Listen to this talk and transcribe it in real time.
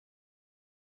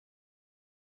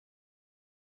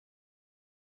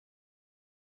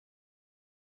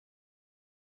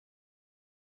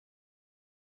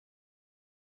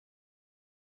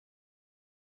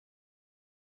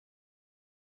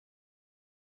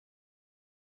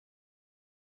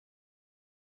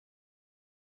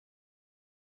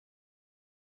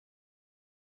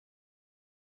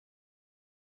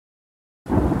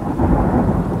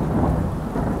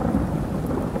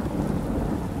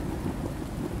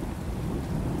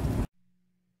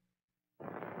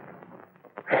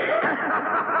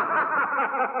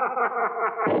On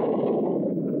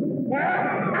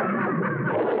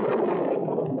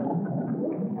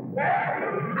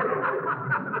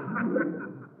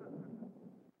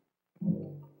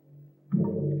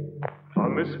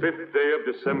this 5th day of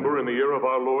December in the year of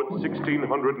our Lord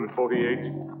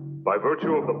 1648, by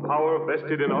virtue of the power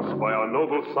vested in us by our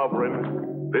noble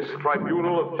sovereign, this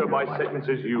tribunal hereby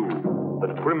sentences you,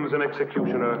 the Crimson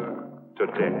Executioner, to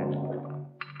death.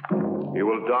 You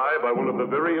will die by one of the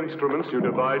very instruments you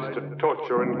devised to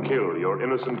torture and kill your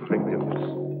innocent victims.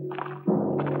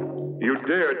 You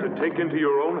dared to take into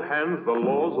your own hands the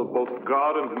laws of both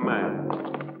God and man.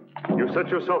 You set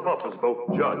yourself up as both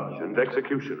judge and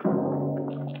executioner.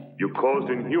 You caused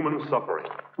inhuman suffering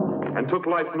and took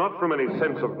life not from any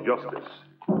sense of justice,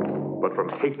 but from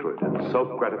hatred and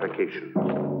self-gratification.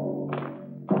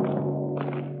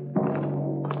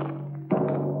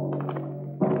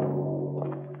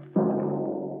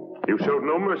 You showed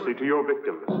no mercy to your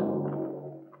victims,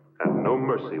 and no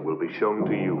mercy will be shown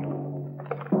to you.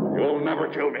 You'll never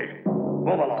kill me.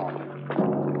 Move along.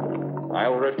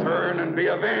 I'll return and be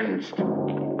avenged.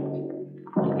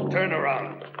 Turn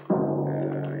around.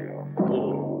 You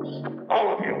fools. All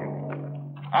of you.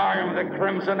 I am the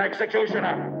Crimson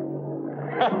Executioner.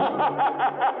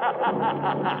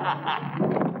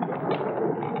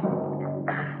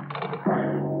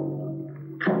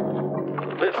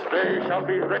 This day shall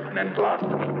be written in blood.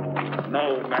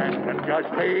 No man can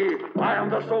judge me. I am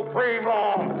the supreme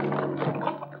law.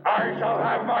 I shall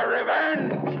have my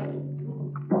revenge.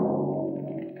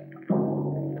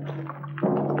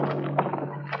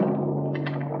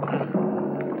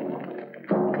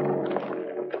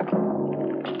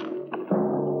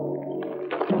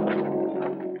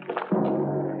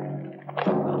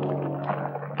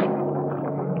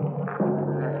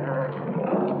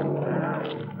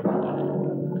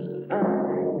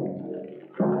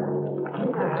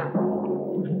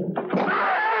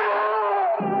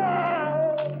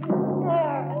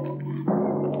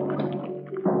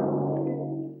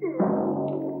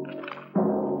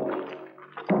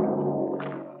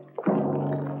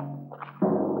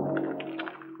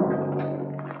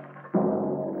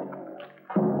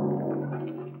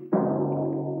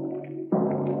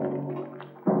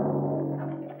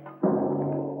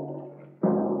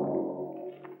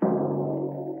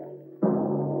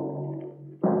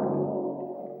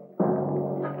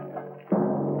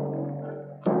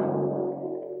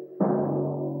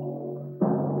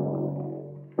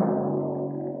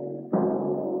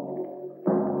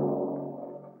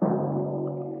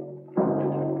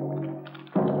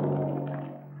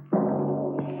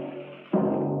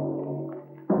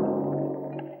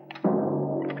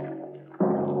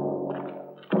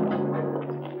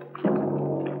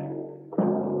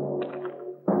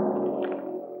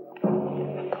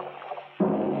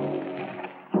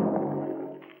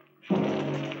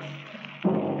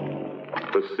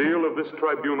 The seal of this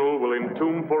tribunal will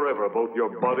entomb forever both your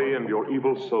body and your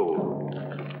evil soul.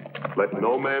 Let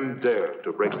no man dare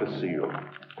to break the seal.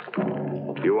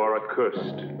 You are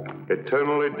accursed,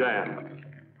 eternally damned,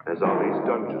 as are these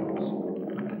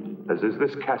dungeons, as is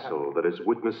this castle that has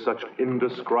witnessed such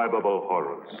indescribable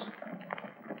horrors.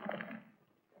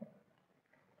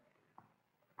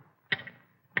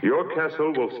 Your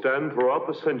castle will stand throughout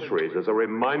the centuries as a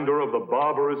reminder of the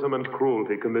barbarism and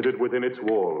cruelty committed within its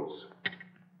walls.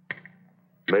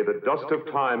 May the dust of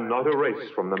time not erase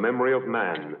from the memory of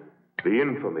man the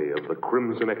infamy of the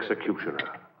Crimson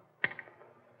Executioner.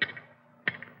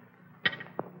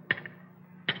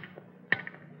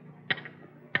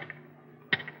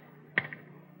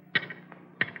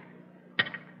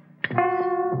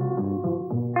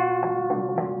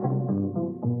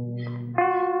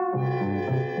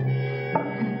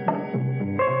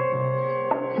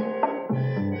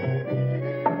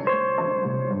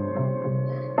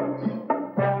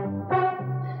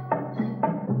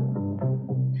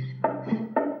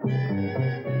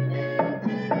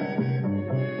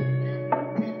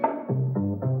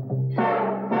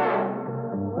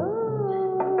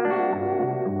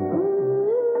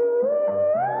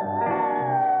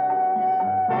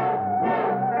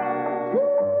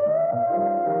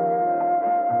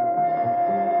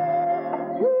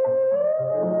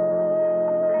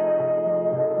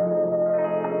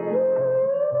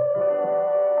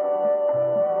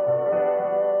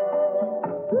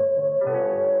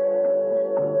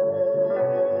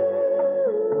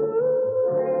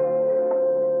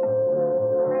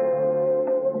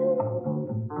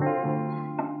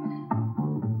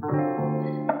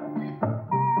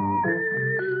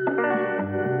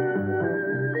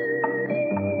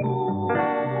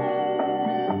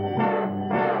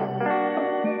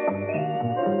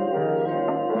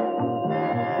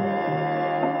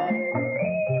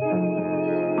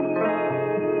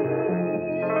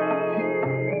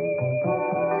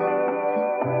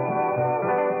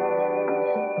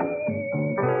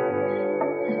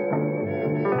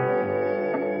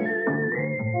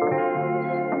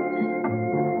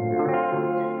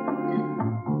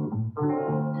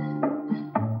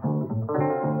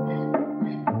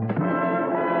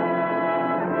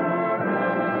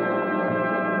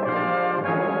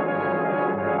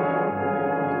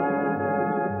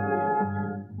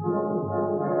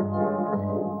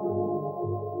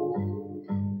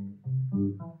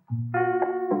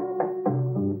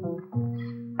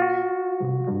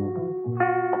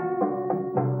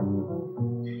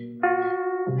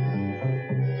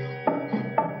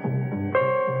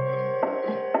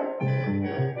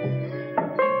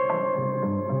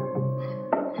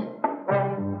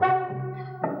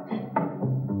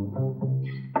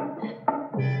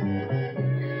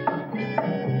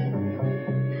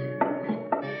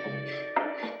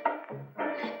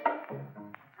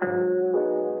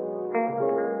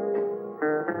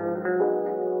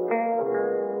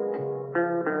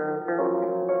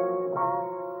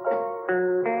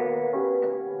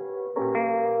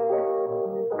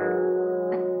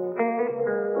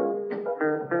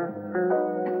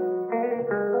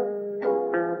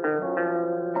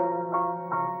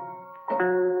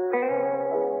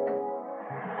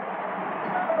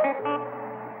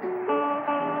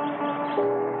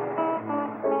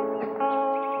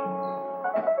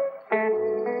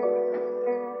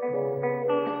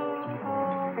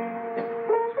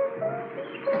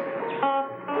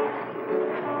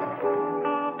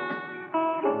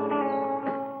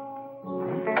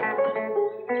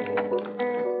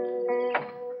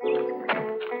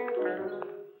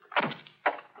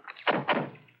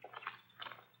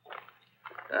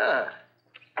 Ah.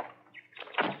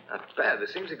 Not bad.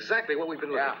 This seems exactly what we've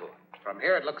been looking for. From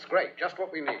here, it looks great. Just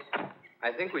what we need.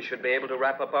 I think we should be able to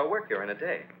wrap up our work here in a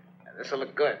day. And this'll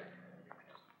look good.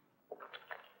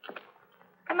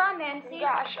 Come on, Nancy.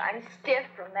 Gosh, I'm stiff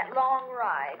from that long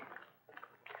ride.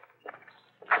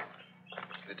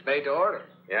 It's made to order.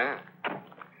 Yeah.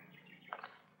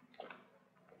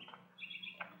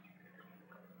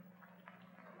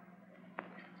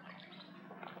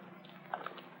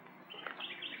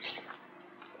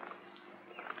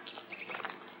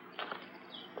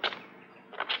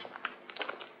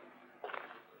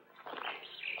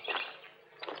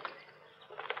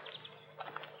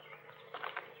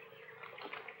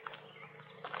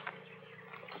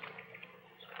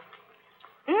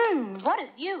 What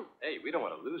a view. Hey, we don't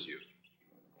want to lose you.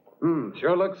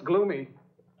 Sure looks gloomy.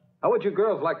 How would you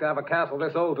girls like to have a castle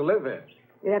this old to live in?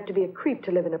 You'd have to be a creep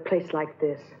to live in a place like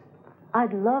this.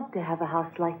 I'd love to have a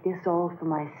house like this all for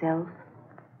myself.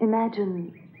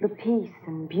 Imagine the peace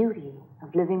and beauty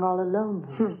of living all alone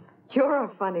here. You're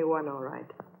a funny one, all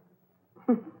right.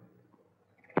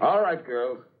 All right,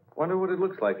 girls. Wonder what it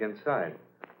looks like inside.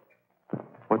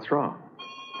 What's wrong?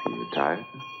 Are you tired?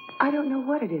 I don't know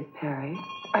what it is, Perry.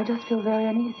 I just feel very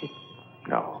uneasy.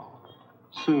 No.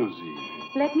 Susie.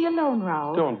 Let me alone,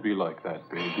 Raoul. Don't be like that,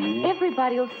 baby.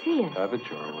 Everybody'll see us. Have it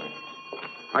your way.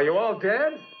 Are you all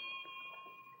dead?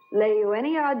 Lay you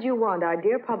any odds you want, our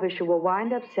dear publisher will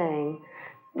wind up saying,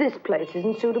 this place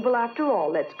isn't suitable after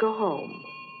all. Let's go home.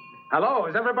 Hello,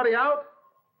 is everybody out?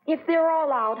 If they're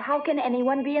all out, how can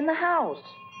anyone be in the house?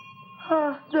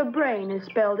 The brain has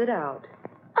spelled it out.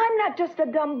 I'm not just a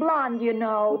dumb blonde, you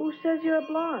know. Who says you're a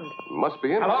blonde? Must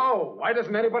be in. Hello, why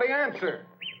doesn't anybody answer?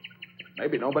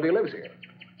 Maybe nobody lives here.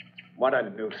 What a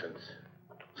nuisance.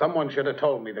 Someone should have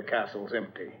told me the castle's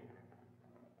empty.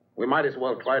 We might as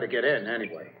well try to get in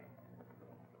anyway.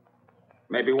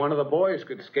 Maybe one of the boys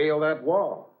could scale that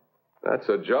wall. That's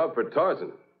a job for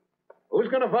Tarzan. Who's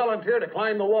going to volunteer to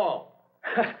climb the wall?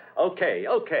 Okay.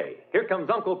 Here comes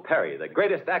Uncle Perry, the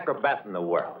greatest acrobat in the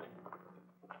world.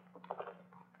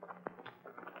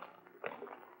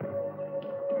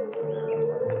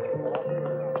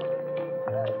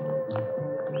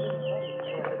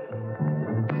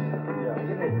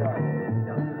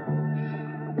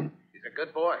 He's a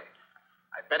good boy.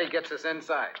 I bet he gets us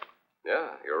inside. Yeah,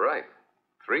 you're right.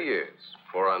 3 years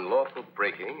for unlawful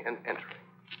breaking and entering.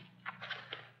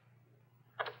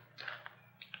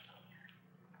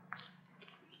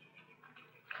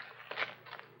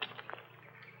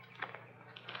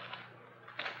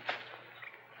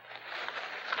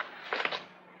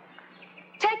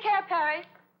 Take care, Perry.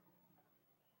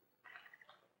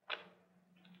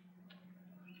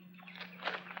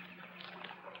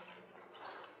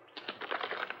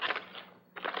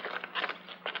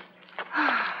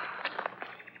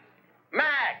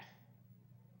 Max!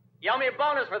 You owe me a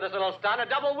bonus for this little stunt, a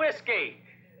double whiskey.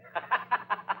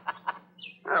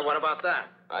 What about that?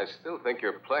 I still think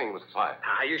you're playing with fire.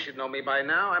 You should know me by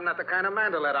now. I'm not the kind of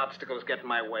man to let obstacles get in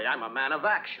my way. I'm a man of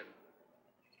action.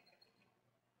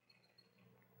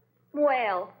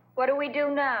 Well, what do we do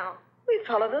now? We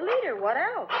follow the leader. What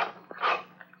else?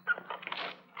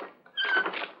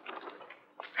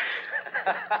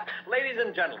 Ladies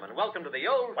and gentlemen, welcome to the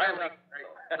old...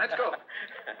 Let's go.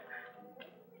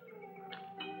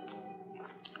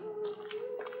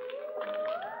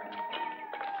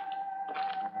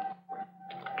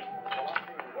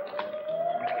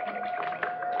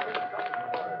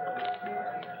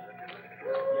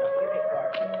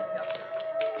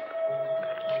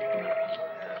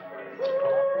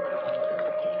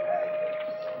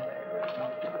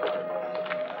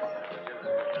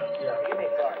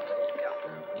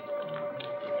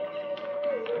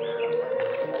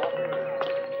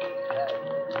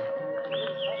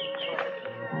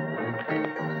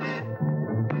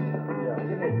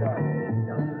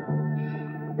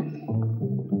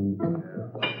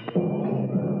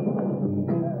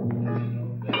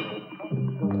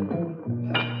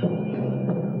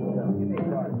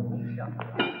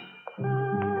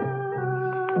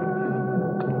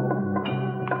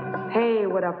 Hey,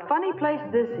 what a funny place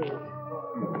this is.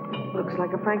 Looks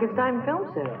like a Frankenstein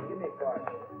film set.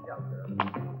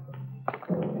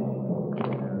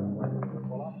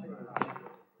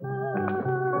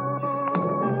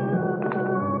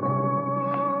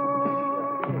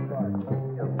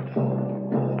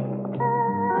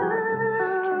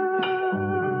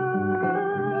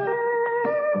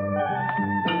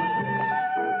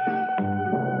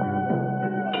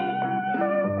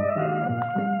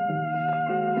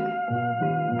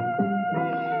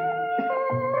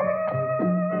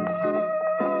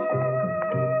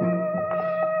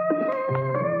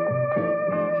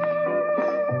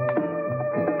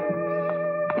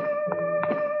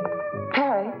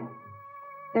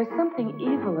 nothing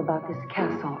evil about this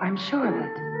castle. I'm sure of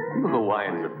it. You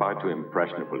Hawaiians are far too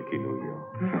impressionable, Kinuyo.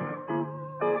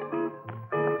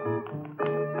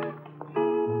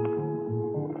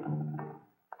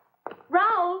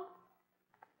 Raoul?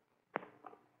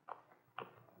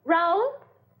 Raoul?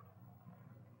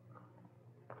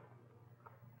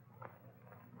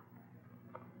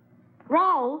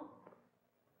 Raoul?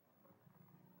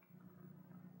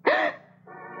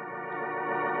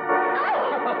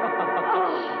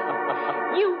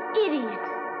 You idiot!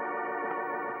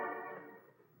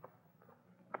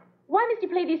 Why must you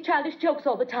play these childish jokes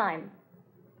all the time?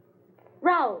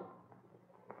 Raoul.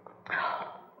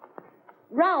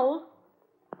 Raoul,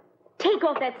 take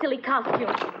off that silly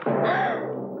costume.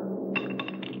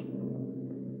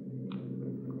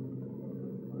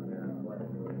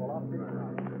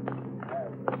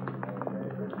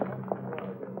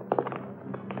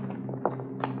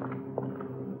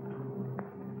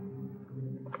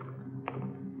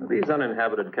 These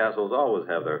uninhabited castles always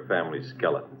have their family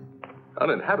skeletons.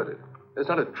 Uninhabited? There's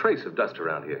not a trace of dust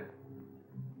around here.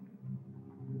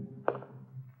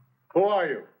 Who are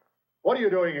you? What are you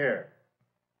doing here?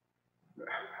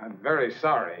 I'm very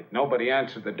sorry. Nobody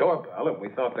answered the doorbell, and we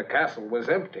thought the castle was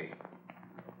empty.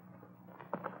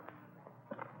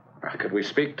 Could we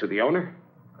speak to the owner?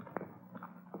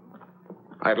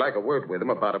 I'd like a word with him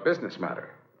about a business matter.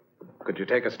 Could you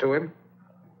take us to him?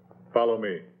 Follow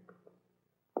me.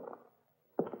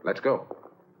 Let's go.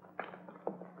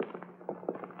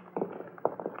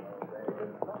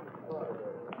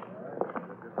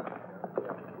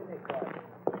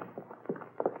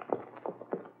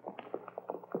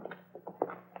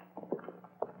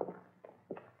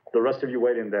 The rest of you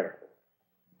wait in there.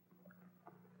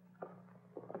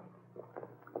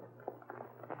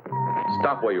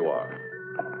 Stop where you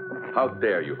are. How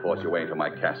dare you force your way into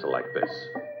my castle like this?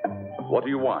 What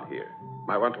do you want here?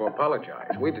 I want to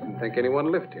apologize. We didn't think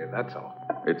anyone lived here, that's all.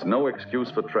 It's no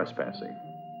excuse for trespassing.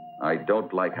 I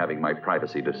don't like having my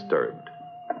privacy disturbed.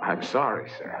 I'm sorry,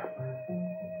 sir.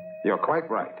 You're quite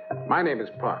right. My name is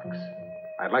Parks.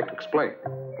 I'd like to explain.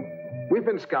 We've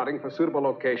been scouting for suitable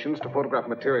locations to photograph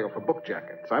material for book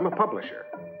jackets. I'm a publisher.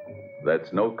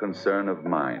 That's no concern of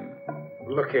mine.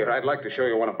 Look here, I'd like to show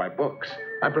you one of my books.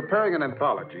 I'm preparing an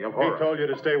anthology of horror. He told you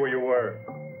to stay where you were.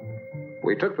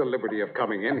 We took the liberty of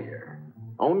coming in here,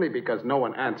 only because no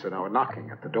one answered our knocking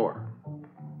at the door.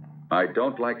 I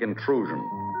don't like intrusion.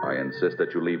 I insist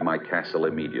that you leave my castle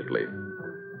immediately.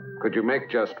 Could you make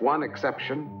just one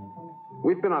exception?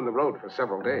 We've been on the road for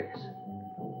several days.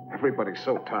 Everybody's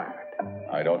so tired.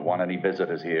 I don't want any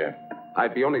visitors here.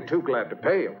 I'd be only too glad to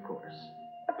pay, of course.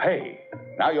 Pay?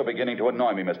 Now you're beginning to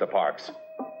annoy me, Mr. Parks.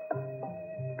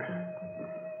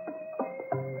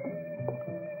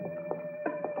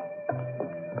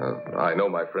 I know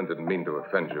my friend didn't mean to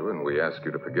offend you, and we ask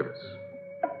you to forgive us.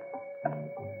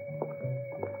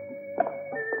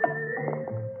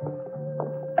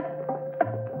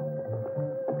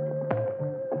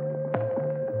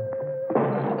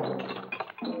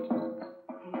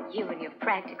 You and your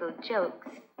practical jokes.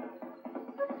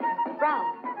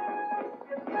 Ralph.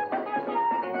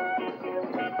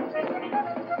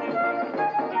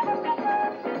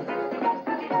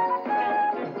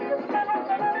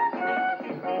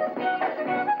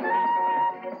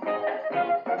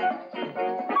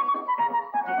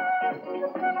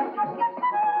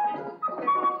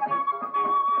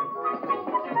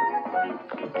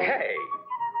 Hey!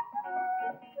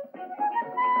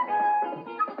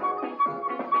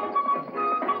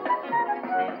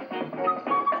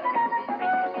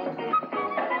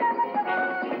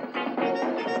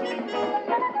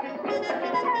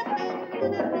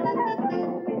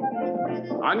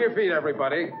 On your feet,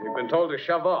 everybody. You've been told to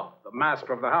shove off. The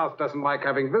master of the house doesn't like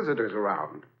having visitors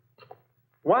around.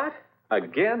 What?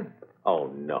 Again? Oh,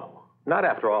 no. Not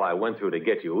after all I went through to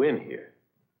get you in here.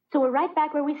 So we're right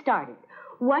back where we started.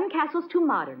 One castle's too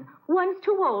modern. One's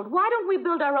too old. Why don't we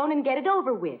build our own and get it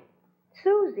over with?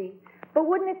 Susie, but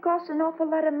wouldn't it cost an awful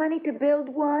lot of money to build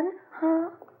one, huh?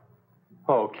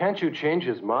 Oh, can't you change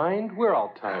his mind? We're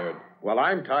all tired. Well,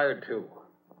 I'm tired, too.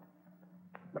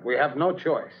 But we have no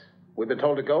choice. We've been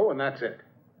told to go, and that's it.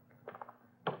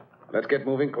 Let's get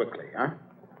moving quickly, huh?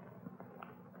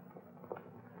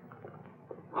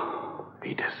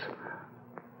 Edith.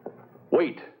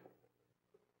 Wait.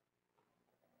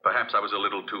 Perhaps I was a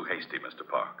little too hasty, Mr.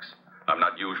 Parks. I'm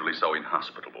not usually so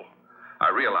inhospitable. I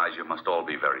realize you must all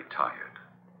be very tired.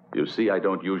 You see, I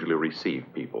don't usually receive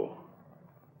people.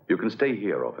 You can stay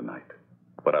here overnight,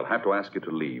 but I'll have to ask you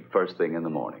to leave first thing in the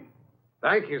morning.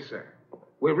 Thank you, sir.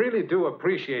 We really do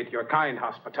appreciate your kind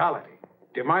hospitality.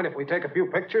 Do you mind if we take a few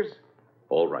pictures?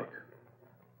 All right.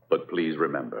 But please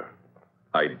remember,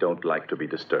 I don't like to be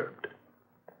disturbed.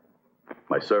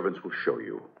 My servants will show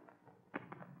you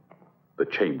the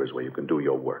chambers where you can do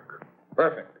your work.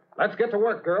 Perfect. Let's get to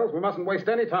work, girls. We mustn't waste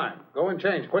any time. Go and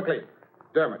change quickly.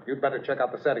 Dermot, you'd better check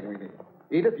out the setting we need.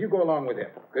 Edith, you go along with him.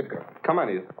 Good girl. Come on,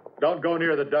 Edith. Don't go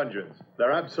near the dungeons.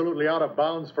 They're absolutely out of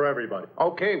bounds for everybody.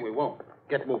 Okay, we won't.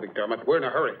 Get moving, Dermot. We're in a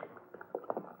hurry.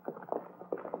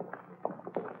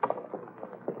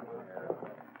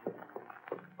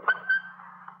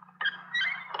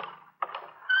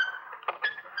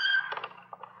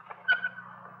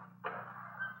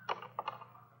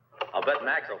 I'll bet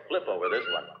Max will flip over this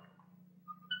one.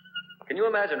 Can you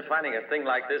imagine finding a thing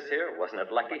like this here? Wasn't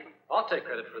it lucky? I'll take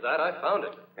credit for that. I found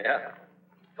it. Yeah.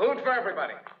 Food for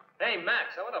everybody. Hey,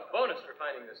 Max, I want a bonus for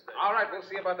finding this thing. All right, we'll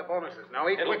see about the bonuses. Now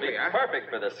eat It'll quickly, be huh? perfect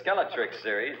for the Skeletrix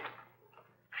series.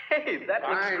 Hey, that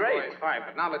looks great. Boys, fine,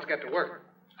 but now let's get to work.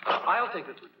 I'll take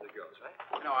the food for the girls,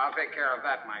 right? No, I'll take care of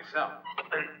that myself.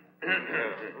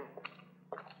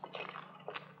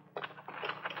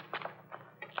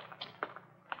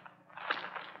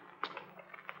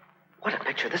 What a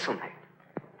picture this will make.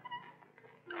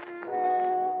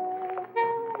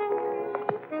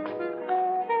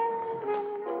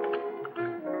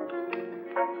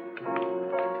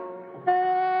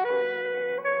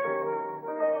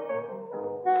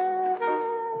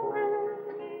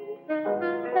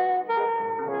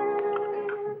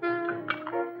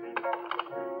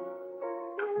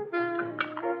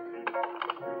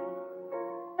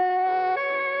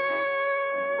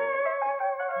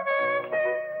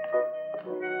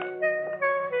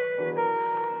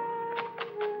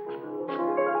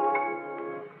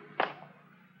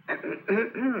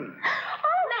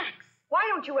 Why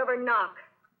don't you ever knock?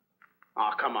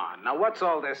 Oh, come on. Now, what's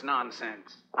all this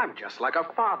nonsense? I'm just like a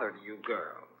father to you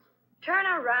girls. Turn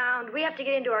around. We have to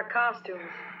get into our costumes.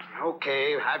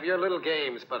 Okay, have your little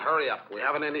games, but hurry up. We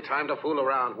haven't any time to fool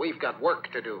around. We've got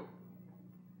work to do.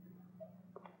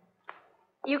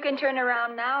 You can turn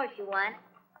around now if you want.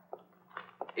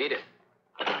 Edith,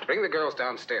 bring the girls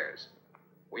downstairs.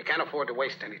 We can't afford to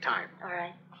waste any time. All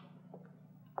right.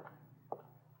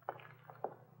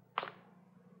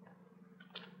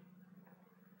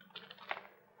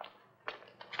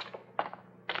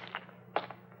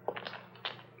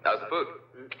 How's the food?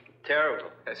 Terrible.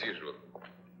 As usual.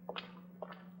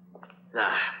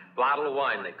 Ah, bottle of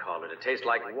wine, they call it. It tastes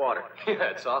like water. Yeah,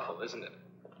 it's awful, isn't it?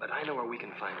 But I know where we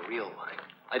can find real wine.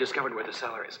 I discovered where the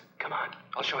cellar is. Come on,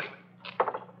 I'll show you.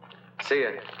 See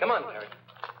ya. Come on, Larry.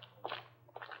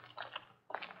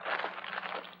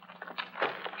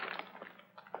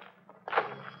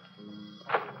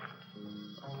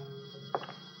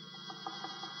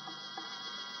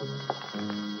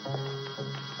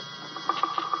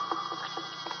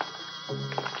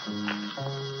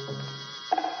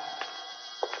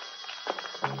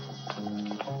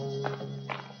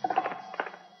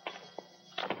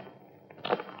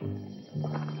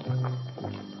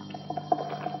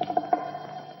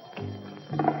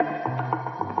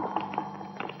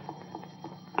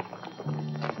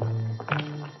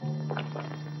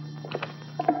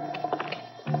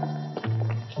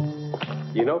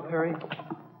 You know, Perry,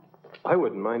 I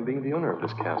wouldn't mind being the owner of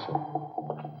this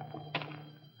castle.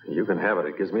 You can have it.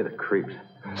 It gives me the creeps.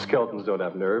 Skeletons don't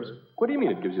have nerves. What do you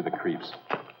mean it gives you the creeps?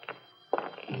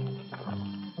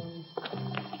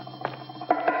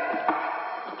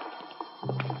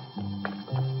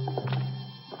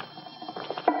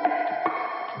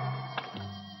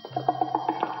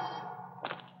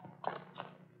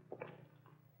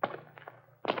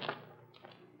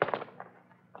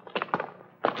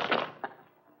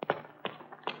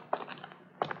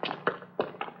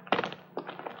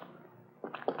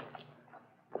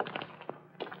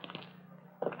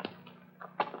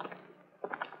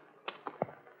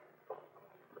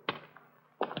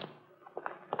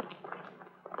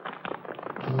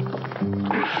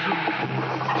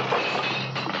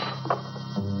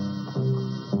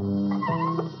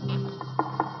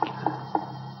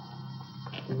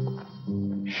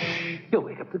 You'll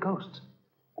wake up the ghosts.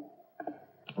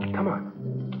 Come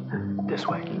on. This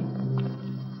way.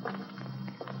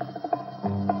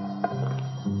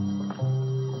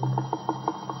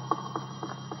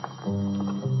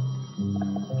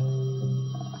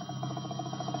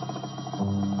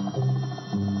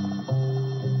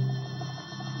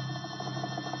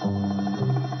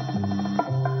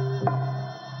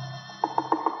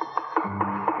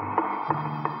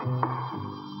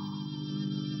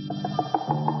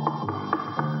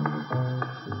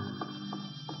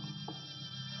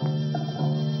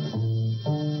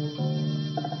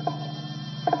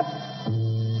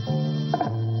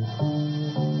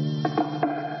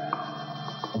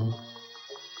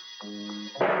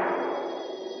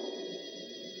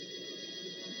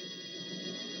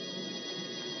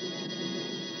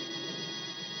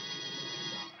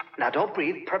 Now, don't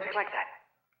breathe. Perfect like that.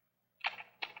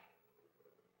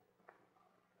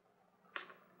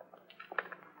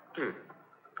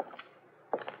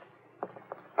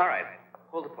 All right.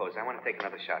 Hold the pose. I want to take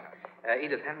another shot.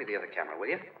 Edith, hand me the other camera, will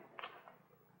you?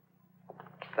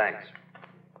 Thanks.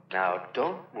 Now,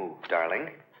 don't move, darling.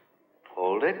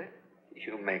 Hold it.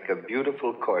 You make a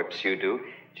beautiful corpse, you do.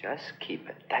 Just keep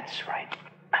it. That's right.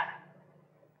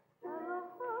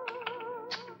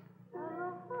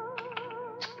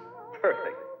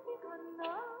 Perfect.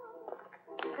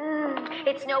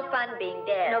 It's no fun being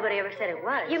dead. Nobody ever said it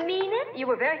was. You mean it? You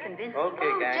were very convincing.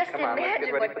 Okay, gang, Just come on. Let's imagine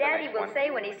get ready what for the Daddy next will one. say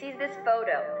when he sees this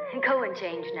photo. Go and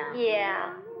change now.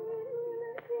 Yeah.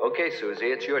 Okay,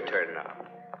 Susie, it's your turn now.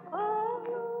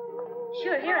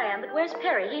 Sure, here I am, but where's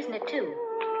Perry? He's in it, too.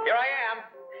 Here I am.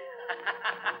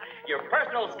 Your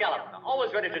personal skeleton,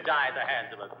 always ready to die at the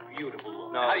hands of a beautiful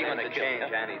woman. No, How are you things going to will change kill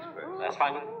me? Annie's first. That's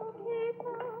fine.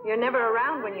 You're never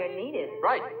around when you're needed.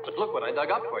 Right, but look what I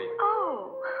dug up for you.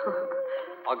 Oh.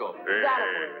 I'll go. That'll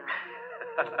work.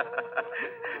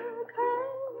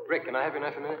 Rick, can I have your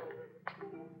knife a minute?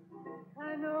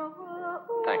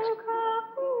 Thanks.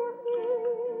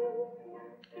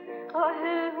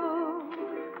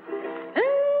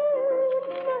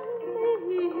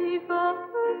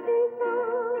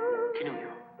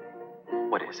 Pinocchio,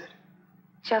 what is it?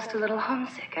 Just a little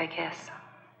homesick, I guess.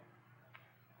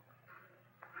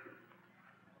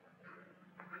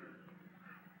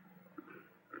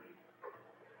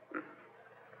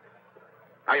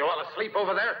 Are you all asleep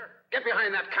over there? Get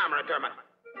behind that camera, Dermot.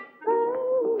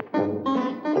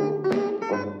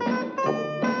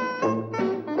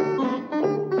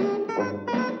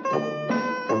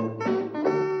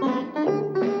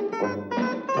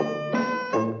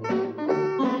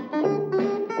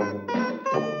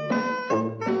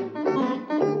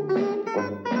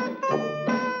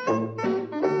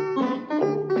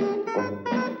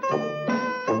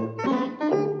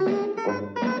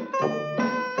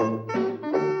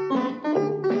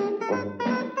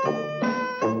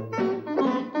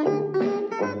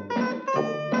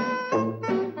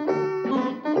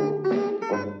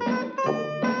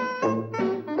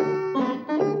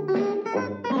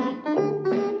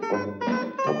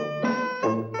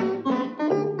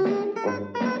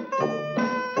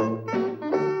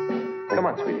 Come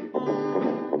on, sweetie.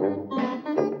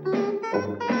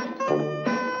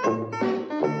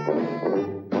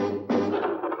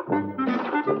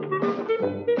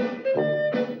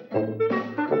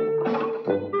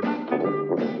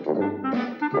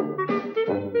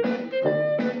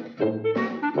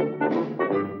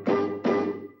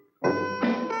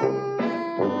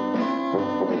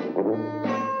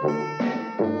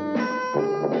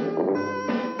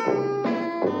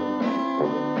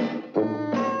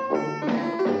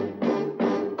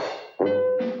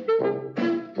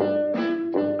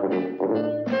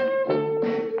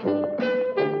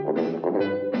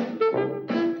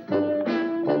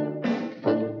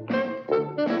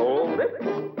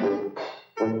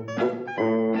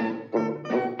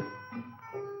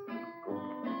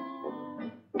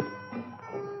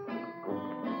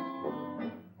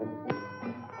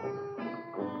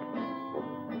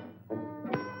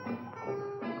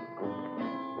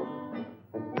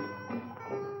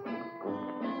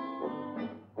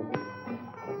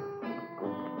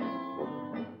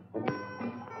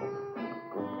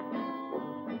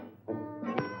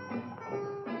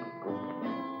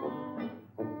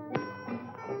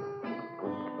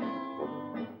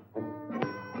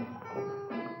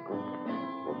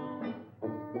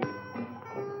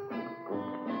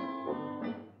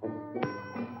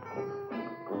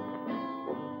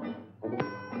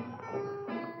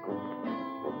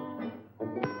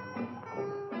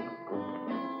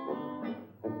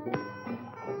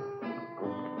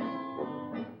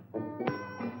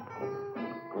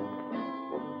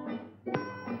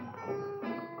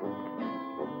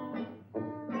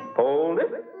 Hold it.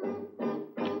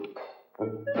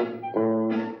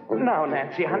 Now,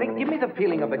 Nancy, honey, give me the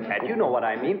feeling of a cat. You know what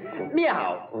I mean.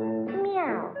 Meow.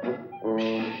 Meow.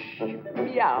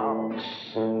 Meow.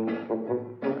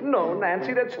 No,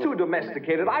 Nancy, that's too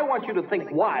domesticated. I want you to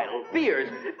think wild, fierce.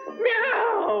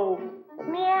 Meow.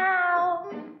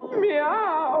 Meow.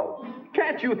 Meow.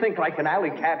 Can't you think like an alley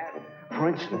cat? For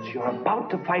instance, you're about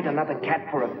to fight another cat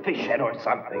for a fish head or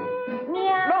something.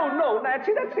 Meow. No,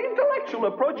 Nancy, that's the intellectual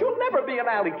approach. You'll never be an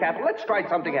alley cat. Let's try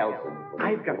something else.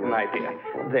 I've got an idea.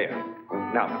 There.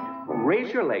 Now,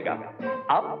 raise your leg up.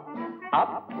 Up,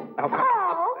 up, up,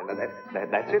 up.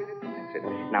 That's it. That's it.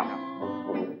 Now,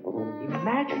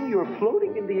 Imagine you're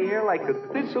floating in the air like a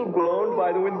thistle blown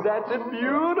by the wind. That's it,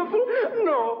 beautiful.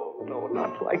 No,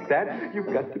 not like that.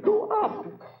 You've got to go up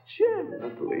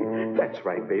gently. That's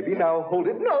right, baby. Now hold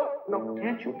it. No,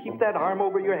 can't you keep that arm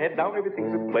over your head? Now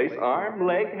everything's in place. Arm,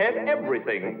 leg, head,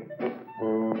 everything.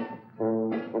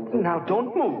 Now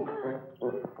don't move.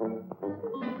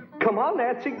 Come on,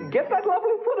 Nancy, get that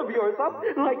lovely foot of yours up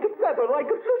like a feather, like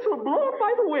a thistle blown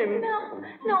by the wind.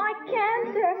 No, I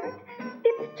can't, Dermot.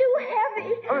 It's too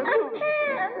heavy. I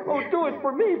can't. Oh, do it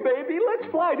for me, baby. Let's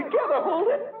fly together. Hold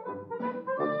it.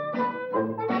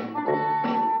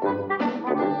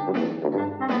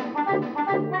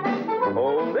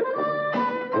 Hold it.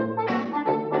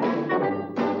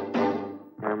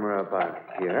 Camera about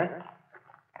here.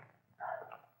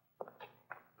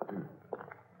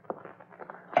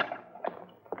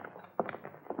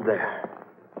 There.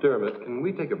 Dermot, can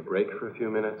we take a break for a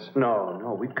few minutes?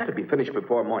 No, we've got to be finished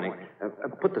before morning.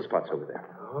 Put the spots over there.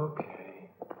 Okay.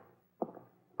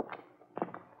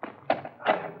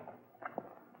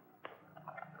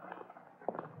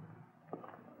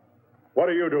 What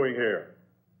are you doing here?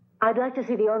 I'd like to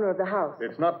see the owner of the house.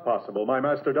 It's not possible. My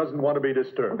master doesn't want to be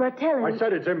disturbed. But tell him... I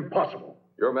said it's impossible.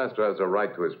 Your master has a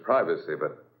right to his privacy,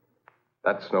 but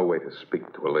that's no way to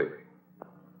speak to a lady.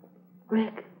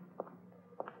 Rick.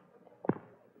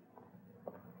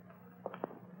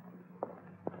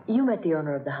 You met the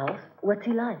owner of the house. What's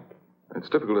he like? It's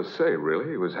difficult to say, really.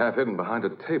 He was half hidden behind a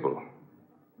table.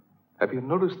 Have you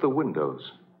noticed the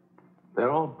windows?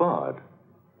 They're all barred.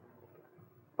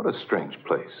 What a strange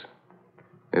place.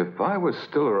 If I was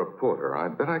still a reporter, I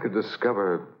bet I could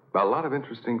discover a lot of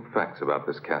interesting facts about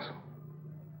this castle.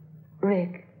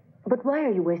 Rick, but why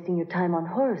are you wasting your time on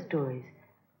horror stories?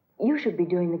 You should be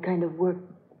doing the kind of work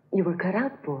you were cut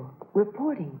out for,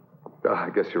 reporting. Oh,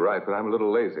 I guess you're right, but I'm a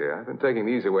little lazy. I've been taking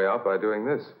the easy way out by doing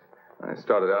this. I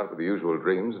started out with the usual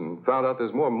dreams and found out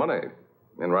there's more money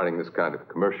in writing this kind of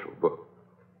commercial book.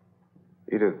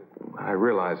 Edith, I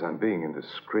realize I'm being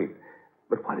indiscreet,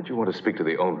 but why did you want to speak to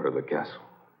the owner of the castle?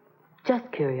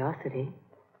 Just curiosity.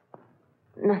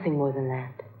 Nothing more than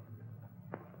that.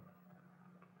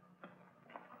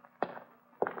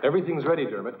 Everything's ready,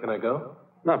 Dermot. Can I go?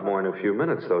 Not more in a few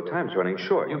minutes, though. Time's running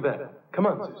short. You bet. Come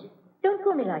on, Susie. Don't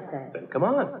pull me like that. Then come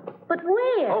on. But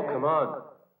where? Oh, come on.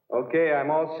 Okay,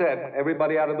 I'm all set.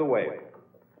 Everybody out of the way.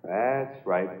 That's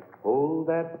right. Hold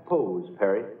that pose,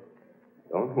 Perry.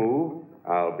 Don't move.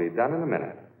 I'll be done in a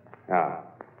minute. Now,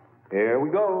 here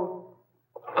we go.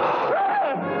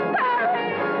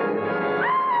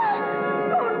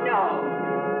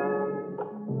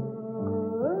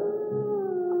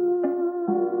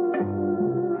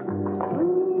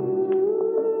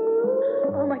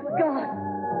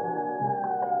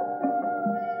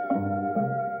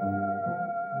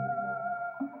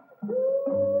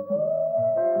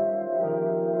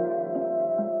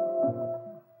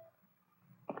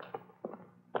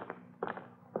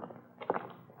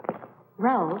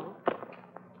 Raoul,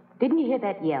 didn't you hear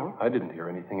that yell? I didn't hear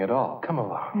anything at all. Come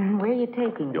along. Where are you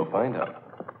taking me? You'll find out.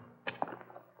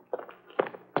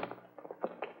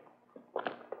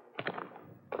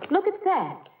 Look at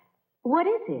that. What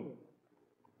is it?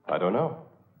 I don't know.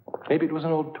 Maybe it was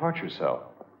an old torture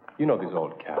cell. You know these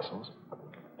old castles.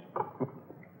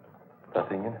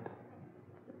 Nothing in it.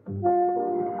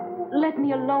 Let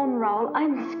me alone, Raoul.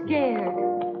 I'm scared.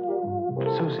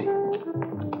 Susie.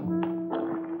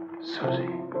 Susie.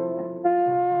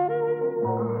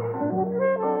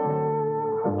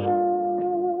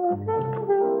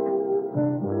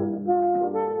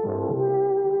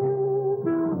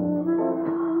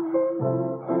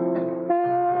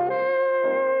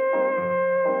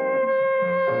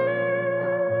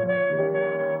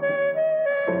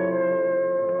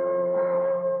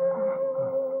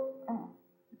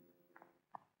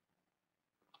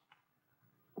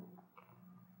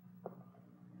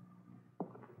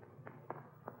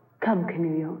 Come,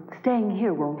 Camillo. Staying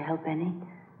here won't help any.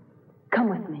 Come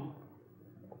with me.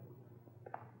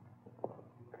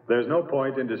 There's no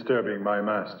point in disturbing my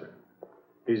master.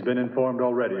 He's been informed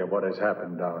already of what has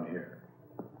happened down here.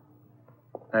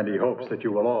 And he hopes that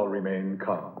you will all remain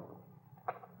calm.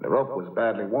 The rope was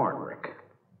badly worn, Rick.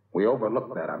 We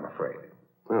overlooked that, I'm afraid.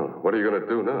 Well, what are you going to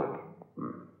do now?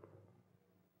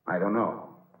 I don't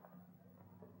know.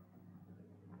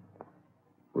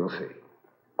 We'll see.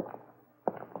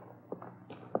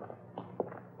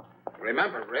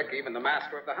 Remember, Rick, even the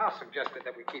master of the house suggested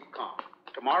that we keep calm.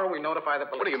 Tomorrow we notify the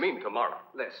police. What do you mean, tomorrow?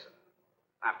 Listen.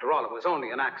 After all, it was only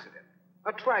an accident.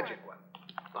 A tragic one,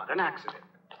 but an accident.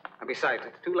 And besides,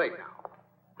 it's too late now.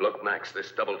 Look, Max,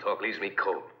 this double talk leaves me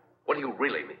cold. What do you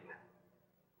really mean?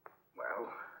 Well,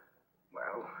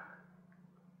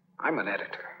 I'm an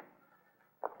editor.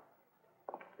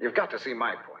 You've got to see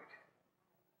my point.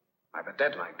 I've a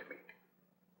deadline to meet.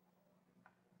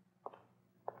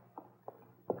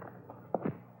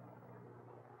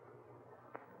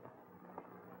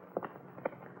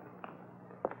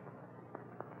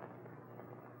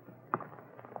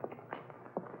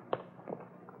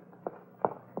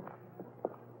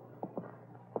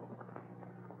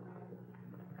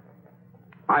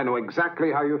 I know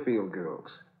exactly how you feel, girls.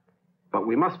 But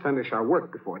we must finish our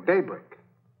work before daybreak.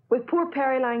 With poor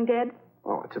Perry lying dead?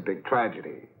 Oh, it's a big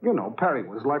tragedy. You know, Perry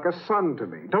was like a son to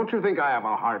me. Don't you think I have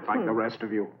a heart like the rest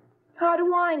of you? How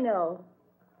do I know?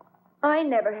 I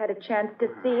never had a chance to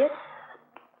see it.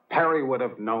 Perry would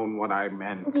have known what I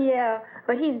meant. Yeah,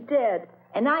 but he's dead,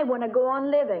 and I want to go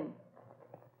on living.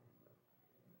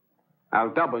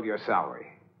 I'll double your salary.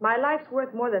 My life's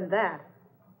worth more than that.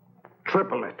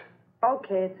 Triple it.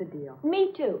 Okay, it's a deal.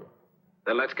 Me too.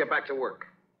 Then let's get back to work.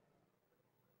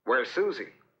 Where's Susie?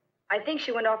 I think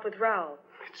she went off with Raoul.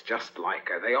 It's just like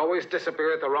her. They always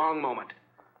disappear at the wrong moment.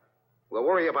 We'll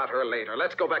worry about her later.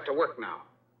 Let's go back to work now.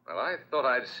 Well, I thought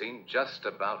I'd seen just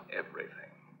about everything.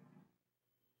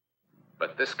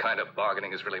 But this kind of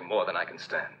bargaining is really more than I can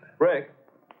stand. Rick,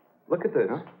 look at this.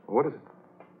 Huh? What is it?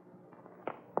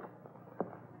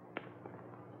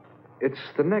 It's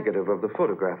the negative of the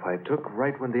photograph I took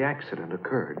right when the accident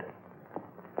occurred.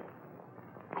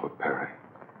 Poor Perry.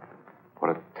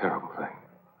 What a terrible thing.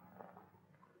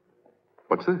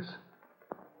 What's this?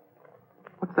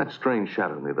 What's that strange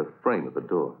shadow near the frame of the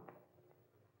door?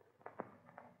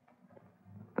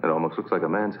 It almost looks like a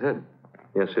man's head.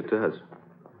 Yes, it does.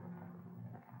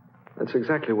 That's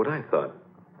exactly what I thought.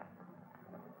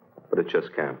 But it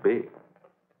just can't be.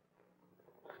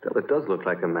 Still, it does look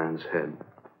like a man's head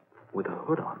with a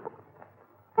hood on.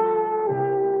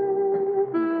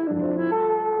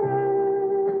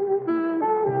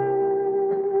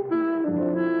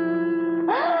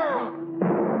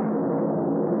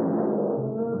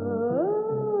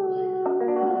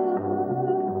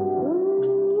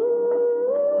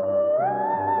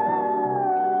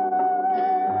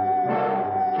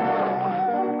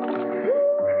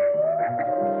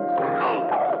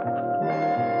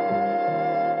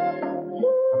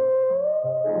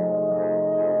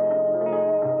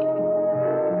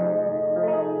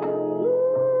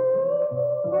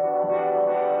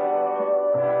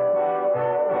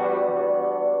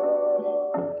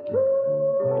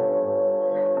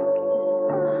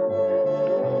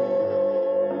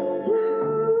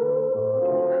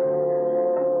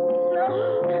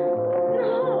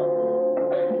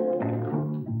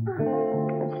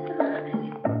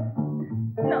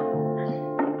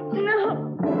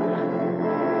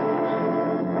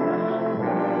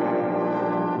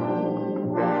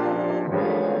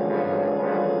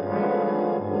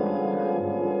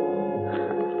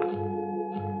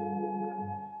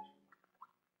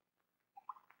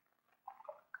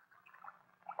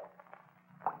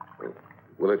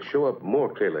 Will it show up more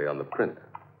clearly on the print?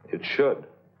 It should.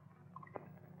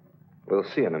 We'll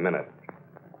see in a minute.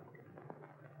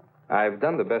 I've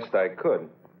done the best I could.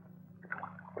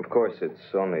 Of course, it's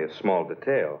only a small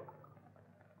detail.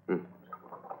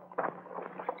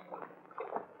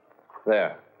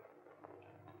 There.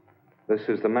 This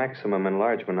is the maximum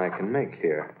enlargement I can make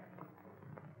here.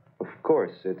 Of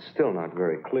course, it's still not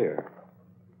very clear.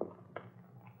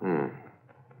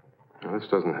 Now, this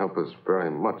doesn't help us very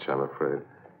much, I'm afraid.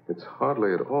 It's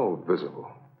hardly at all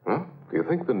visible. Huh? Do you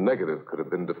think the negative could have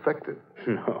been defective?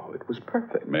 No, it was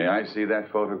perfect. May I see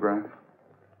that photograph?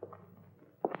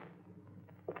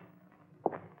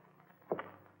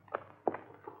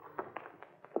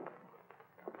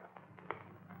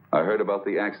 I heard about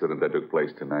the accident that took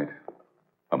place tonight.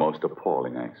 A most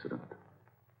appalling accident.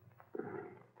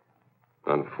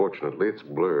 Unfortunately, it's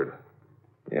blurred.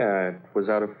 Yeah, it was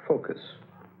out of focus.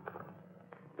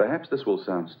 Perhaps this will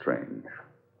sound strange,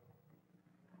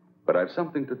 but I've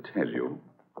something to tell you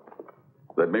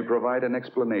that may provide an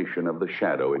explanation of the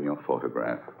shadow in your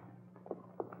photograph.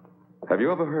 Have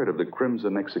you ever heard of the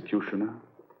Crimson Executioner?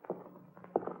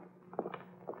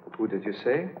 Who did you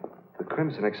say? The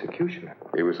Crimson Executioner.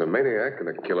 He was a maniac and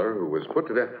a killer who was put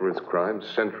to death for his crimes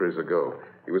centuries ago.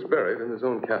 He was buried in his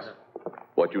own castle.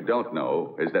 What you don't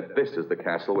know is that this is the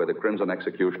castle where the Crimson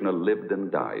Executioner lived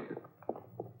and died.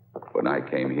 When I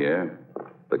came here,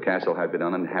 the castle had been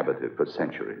uninhabited for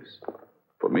centuries.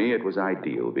 For me, it was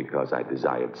ideal because I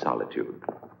desired solitude.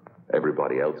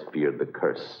 Everybody else feared the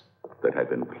curse that had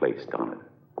been placed on it.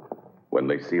 When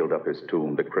they sealed up his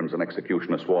tomb, the Crimson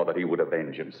Executioner swore that he would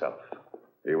avenge himself.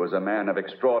 He was a man of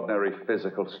extraordinary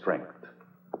physical strength.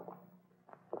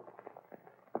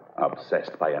 A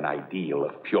obsessed by an ideal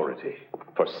of purity.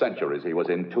 For centuries, he was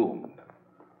entombed.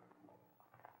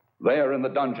 There in the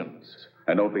dungeons,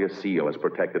 and only a seal has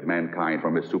protected mankind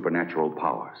from his supernatural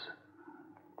powers.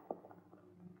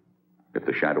 If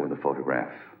the shadow in the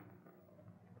photograph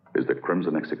is the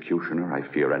Crimson Executioner, I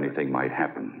fear anything might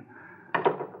happen.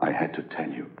 I had to tell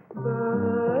you.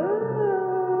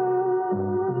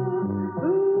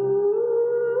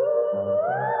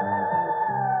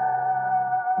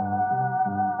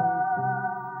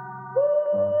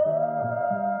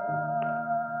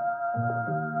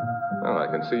 Well, I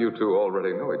can see you two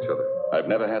already know each other. I've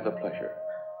never had the pleasure.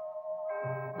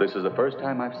 This is the first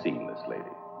time I've seen this lady.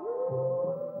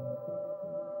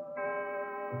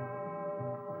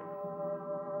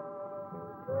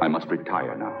 I must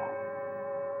retire now.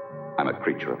 I'm a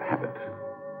creature of habit.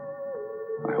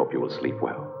 I hope you will sleep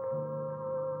well.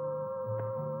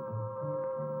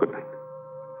 Good night.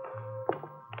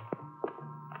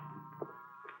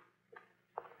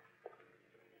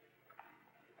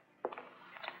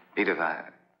 Edith,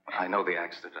 I know the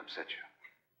accident upset you.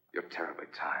 You're terribly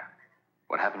tired.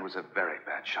 What happened was a very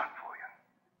bad shock for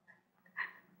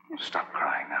you. Stop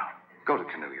crying now. Go to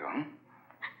Canulio, hmm?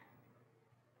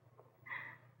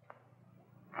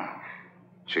 Oh,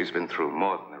 she's been through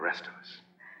more than the rest of us.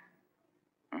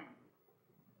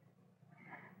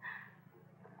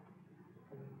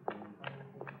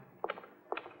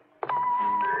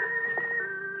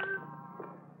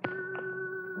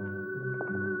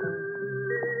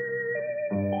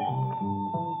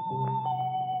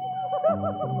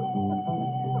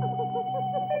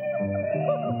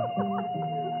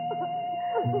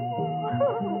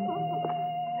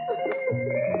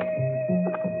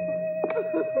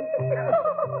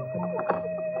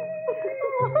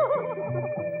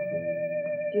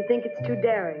 Do you think it's too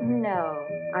daring? No.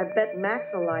 I bet Max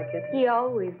will like it. He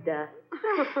always does.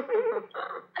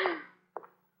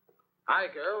 Hi,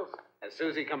 girls. Has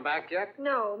Susie come back yet?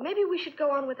 No, maybe we should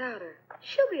go on without her.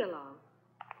 She'll be along.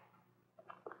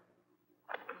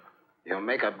 You'll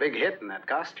make a big hit in that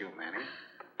costume, Annie.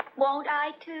 Won't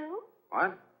I, too?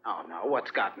 What? Oh, no.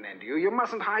 What's gotten into you? You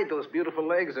mustn't hide those beautiful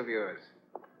legs of yours.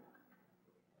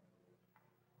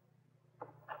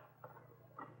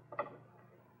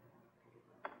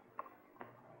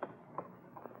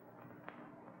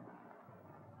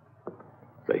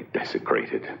 They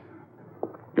desecrated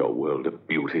your world of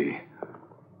beauty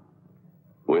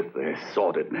with their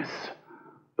sordidness.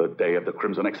 The day of the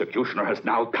Crimson Executioner has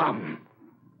now come.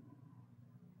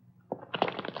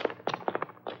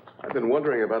 I've been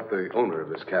wondering about the owner of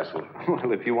this castle.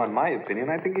 Well, if you want my opinion,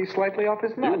 I think he's slightly off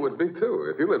his nut. You would be,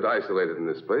 too. If you lived isolated in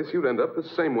this place, you'd end up the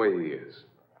same way he is.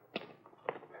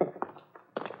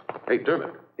 Hey,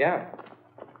 Dermot. Yeah?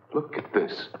 Look at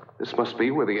this. This must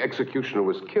be where the executioner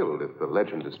was killed, if the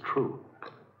legend is true.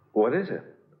 What is it?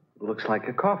 It looks like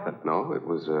a coffin. No, it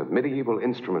was a medieval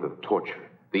instrument of torture.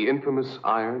 The infamous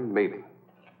Iron Maiden.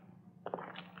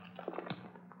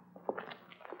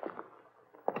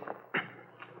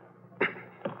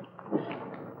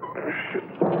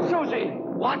 Susie!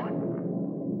 What?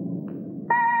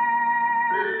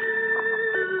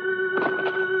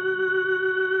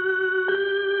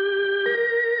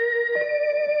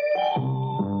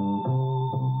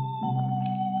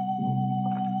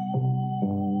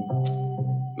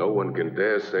 No one can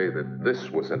dare say that this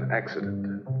was an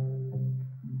accident.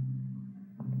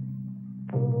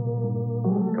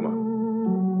 Come on.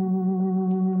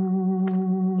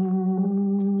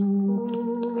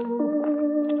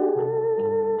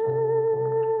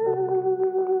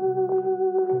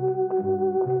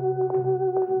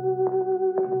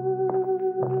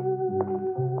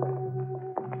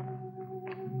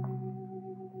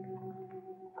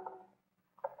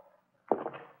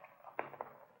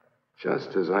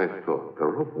 Just as I thought, the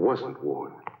rope wasn't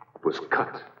worn. It was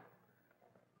cut.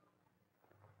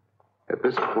 At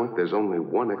this point, there's only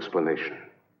one explanation.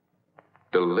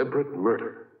 Deliberate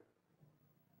murder.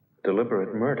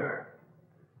 Deliberate murder?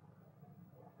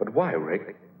 But why,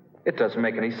 Rick? It doesn't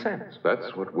make any sense.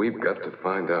 That's what we've got to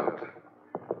find out.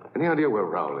 Any idea where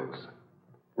Raoul is?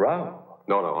 Raoul?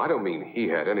 No, I don't mean he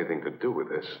had anything to do with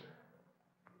this.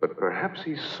 But perhaps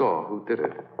he saw who did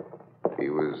it. He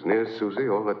was near Susie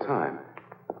all the time.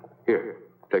 Here,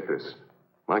 take this.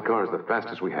 My car is the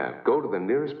fastest we have. Go to the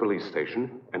nearest police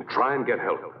station and try and get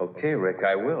help. Okay, Rick,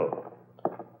 I will.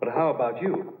 But how about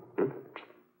you?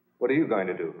 What are you going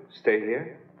to do? Stay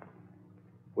here?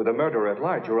 With a murderer at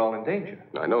large, you're all in danger.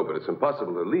 I know, but it's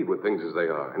impossible to leave with things as they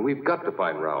are. And we've got to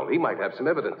find Raoul. He might have some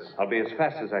evidence. I'll be as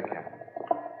fast as I can.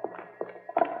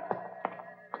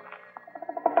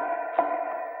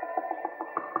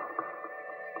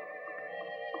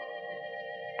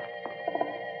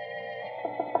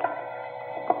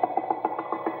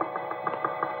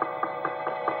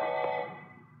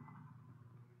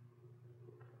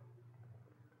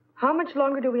 How much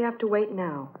longer do we have to wait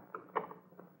now?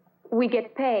 We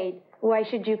get paid. Why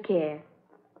should you care?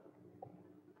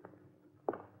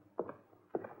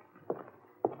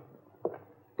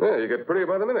 Yeah, you get prettier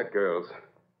by the minute, girls.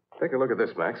 Take a look at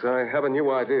this, Max. I have a new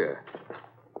idea.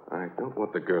 I don't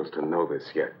want the girls to know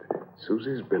this yet.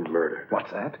 Susie's been murdered.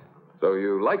 What's that? So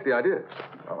you like the idea?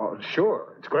 Oh,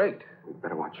 sure. It's great. You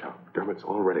better watch out. Dermot's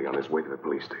already on his way to the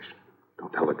police station.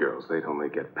 Don't tell the girls. They'd only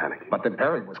get panicky. But then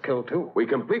Perry was killed, too. We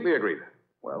completely agree then.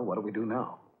 Well, what do we do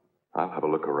now? I'll have a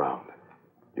look around.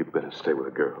 You'd better stay with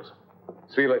the girls.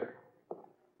 See you later.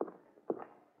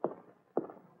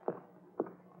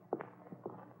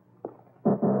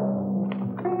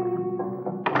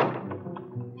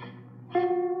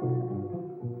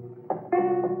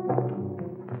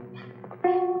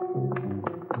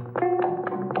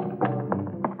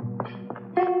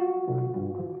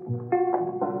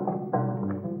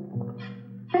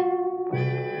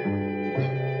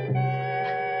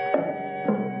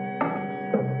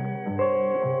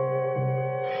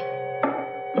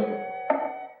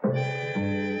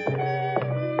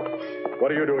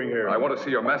 What are you doing here? I want to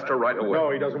see your master right away. No,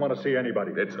 he doesn't want to see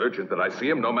anybody. It's urgent that I see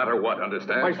him no matter what,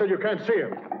 understand? I said you can't see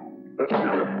him.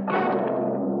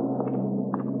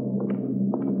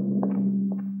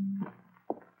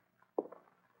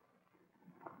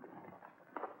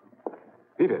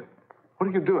 Edith, what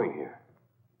are you doing here?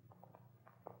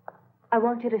 I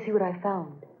want you to see what I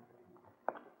found.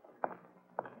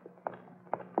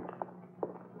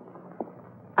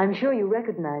 I'm sure you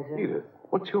recognize her. Edith,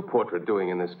 what's your portrait doing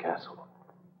in this castle?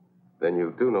 Then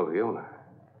you do know the owner.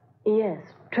 Yes,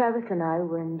 Travis and I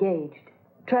were engaged.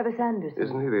 Travis Anderson.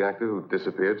 Isn't he the actor who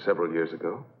disappeared several years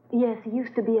ago? Yes, he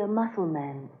used to be a muscle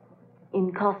man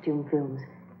in costume films.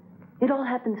 It all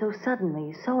happened so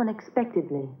suddenly, so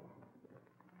unexpectedly.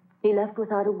 He left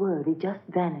without a word. He just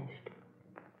vanished.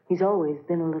 He's always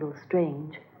been a little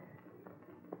strange.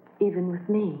 Even with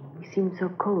me, he seemed so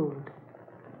cold.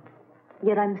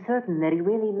 Yet I'm certain that he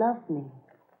really loved me.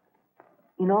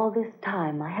 In all this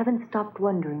time, I haven't stopped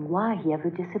wondering why he ever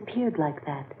disappeared like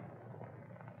that.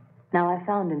 Now I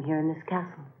found him here in this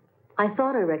castle. I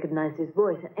thought I recognized his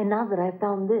voice, and now that I've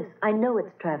found this, I know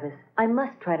it's Travis. I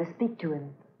must try to speak to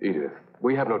him. Edith,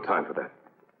 we have no time for that.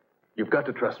 You've got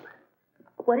to trust me.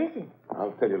 What is it?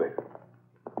 I'll tell you later.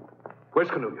 Where's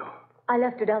Canulio? I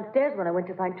left her downstairs when I went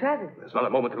to find Travis. There's not a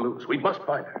moment to lose. We must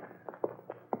find her.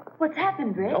 What's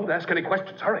happened, Rick? Don't ask any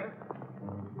questions. Hurry.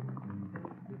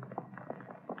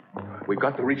 We've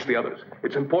got to reach the others.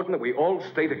 It's important that we all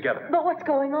stay together. But what's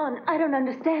going on? I don't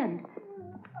understand.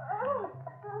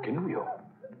 Canulio.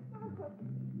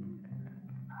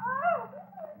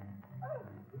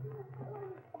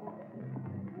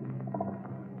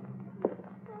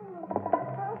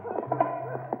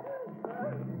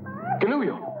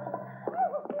 Canulio.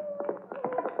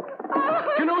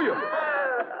 Canulio.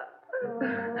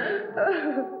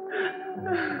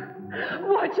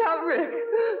 Watch out, Rick.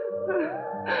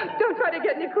 Don't try to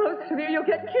get any closer to me or you'll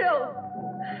get killed.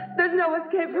 There's no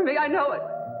escape for me, I know it.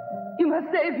 You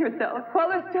must save yourself while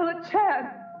there's still a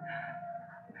chance.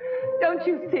 Don't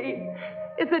you see?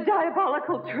 It's a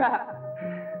diabolical trap.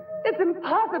 It's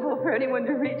impossible for anyone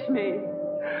to reach me.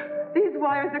 These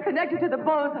wires are connected to the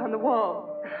bows on the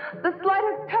wall. The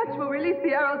slightest touch will release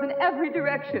the arrows in every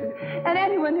direction, and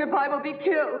anyone nearby will be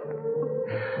killed.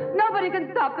 Nobody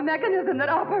can stop the mechanism that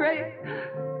operates.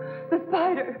 The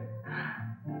spider.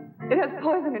 It has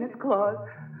poison in its claws.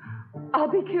 I'll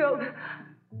be killed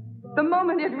the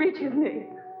moment it reaches me.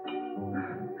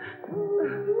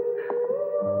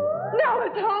 Now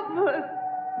it's hopeless.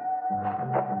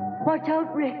 Watch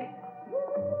out, Rick.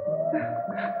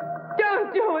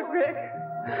 Don't do it, Rick.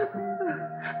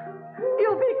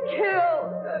 You'll be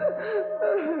killed.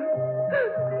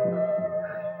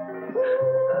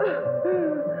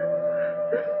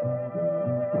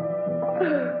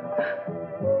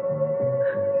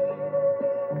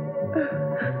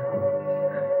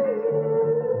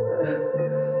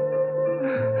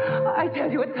 I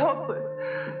tell you, it's hopeless.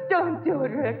 Don't do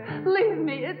it, Rick. Leave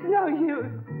me. It's no use.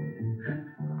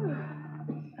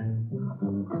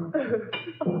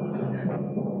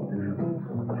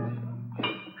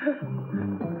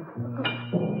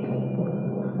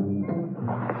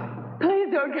 Please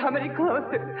don't come any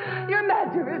closer. You're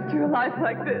mad to risk your life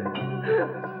like this.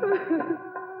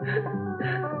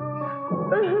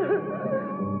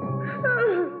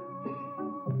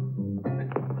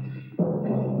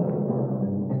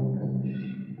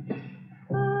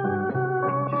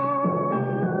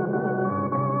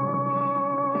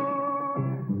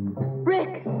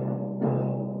 Rick!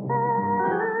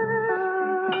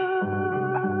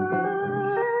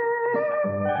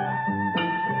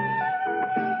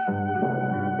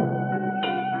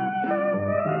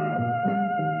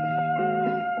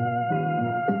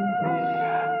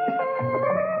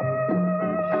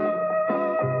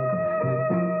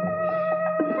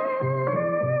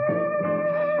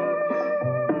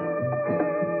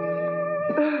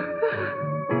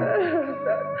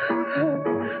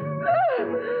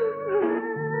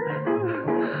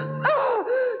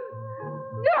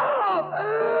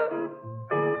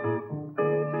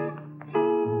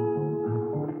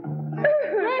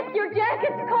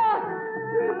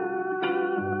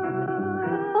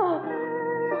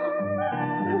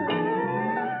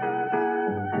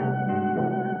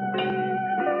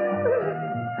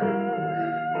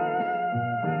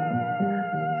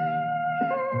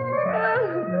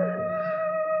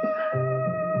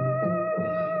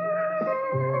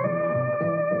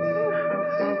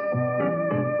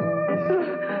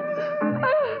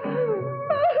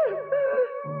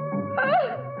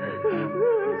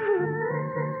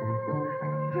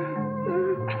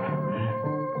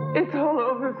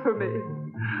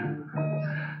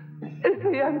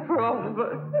 one for all of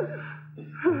us.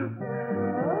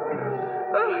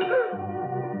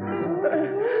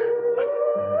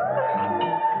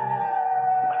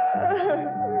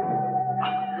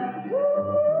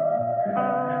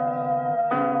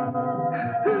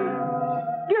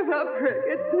 Give up, Rick.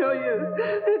 It's no use.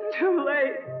 It's too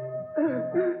late.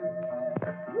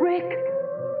 Rick.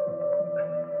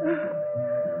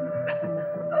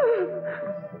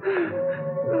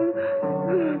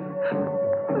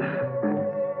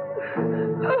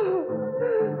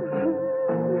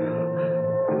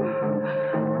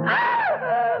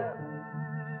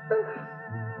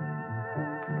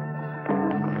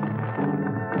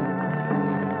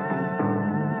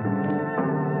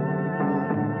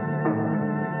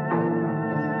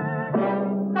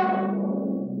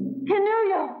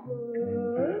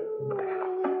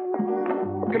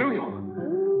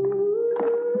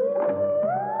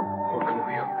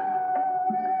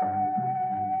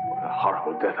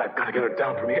 Death. I've got to get her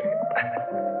down from here.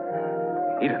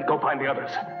 Edith, go find the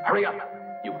others. Hurry up.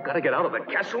 You've got to get out of the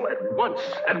castle at once.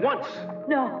 At once.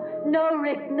 No, no,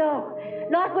 Rick, no.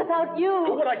 Not without you.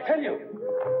 Do what I tell you.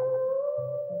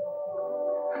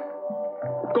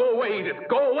 Go away, Edith.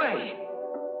 Go away.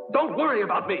 Don't worry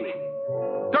about me.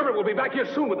 Dermot will be back here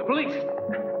soon with the police.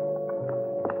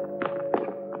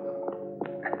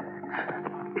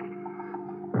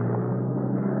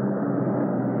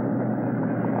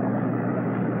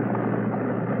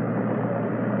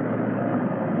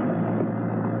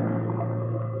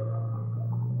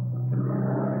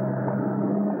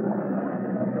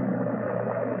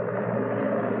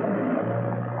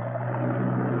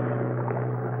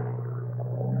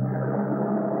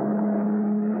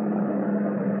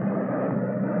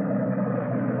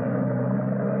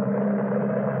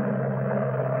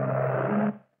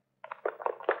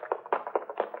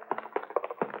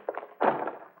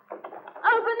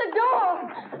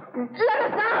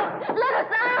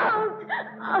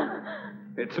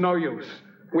 It's no use.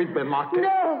 We've been locked in.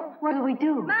 No! What'll we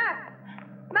do? Max!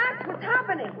 Max, what's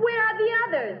happening? Where are the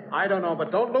others? I don't know,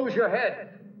 but don't lose your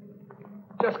head.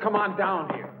 Just come on down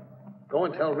here. Go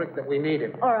and tell Rick that we need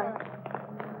him. All right.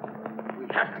 We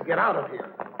have to get out of here.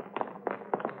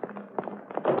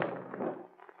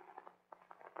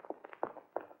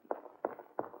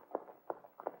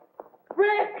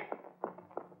 Rick!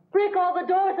 Rick, all the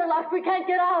doors are locked. We can't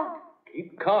get out.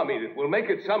 Keep calm, Edith. We'll make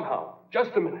it somehow.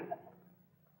 Just a minute.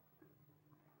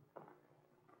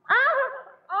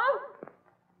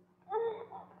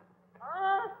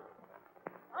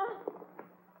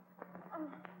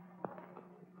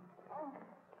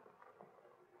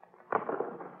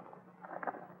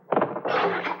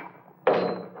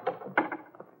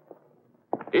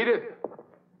 Edith!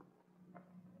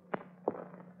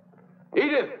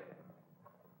 Edith!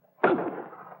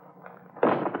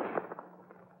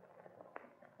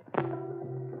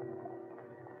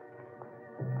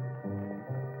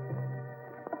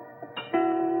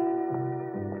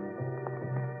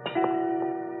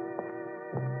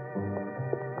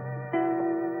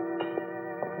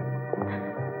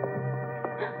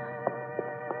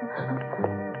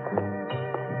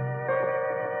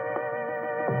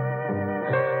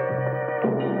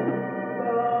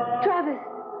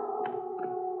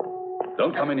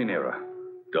 Don't come any nearer.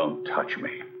 Don't touch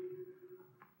me.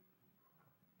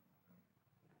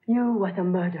 You were the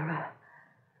murderer.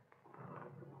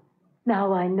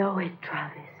 Now I know it,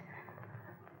 Travis.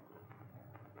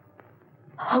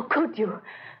 How could you?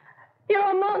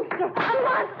 You're a monster! A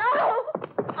monster!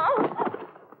 Oh!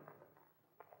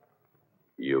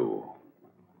 You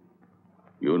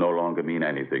no longer mean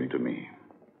anything to me.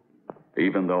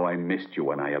 Even though I missed you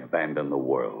when I abandoned the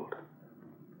world.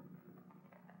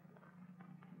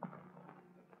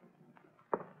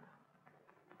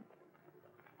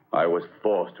 I was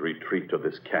forced to retreat to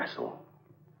this castle.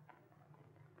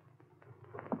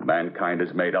 Mankind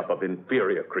is made up of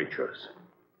inferior creatures,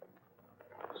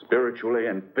 spiritually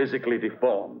and physically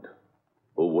deformed,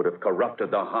 who would have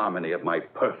corrupted the harmony of my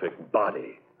perfect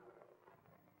body.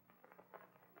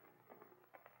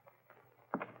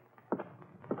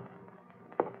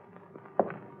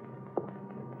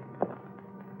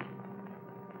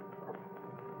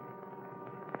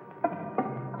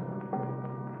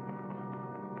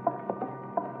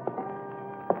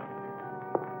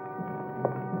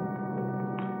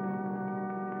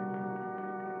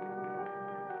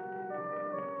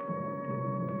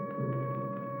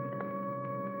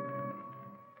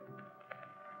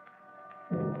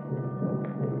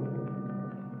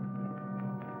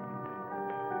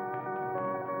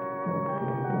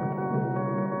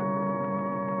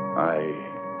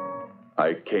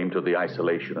 I came to the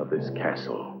isolation of this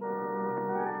castle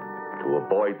to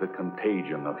avoid the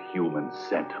contagion of human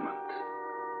sentiment.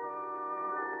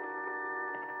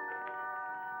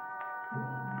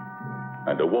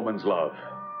 And a woman's love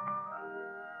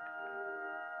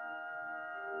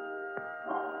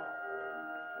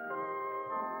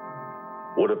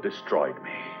would have destroyed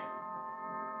me.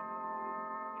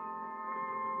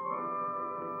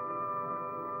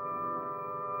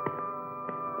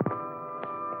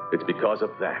 It's because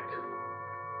of that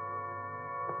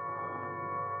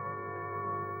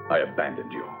I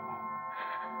abandoned you.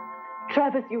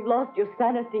 Travis, you've lost your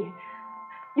sanity.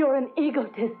 You're an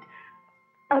egotist,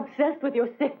 obsessed with your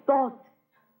sick thoughts.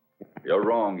 You're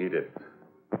wrong, Edith.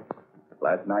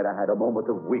 Last night I had a moment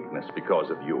of weakness because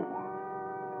of you.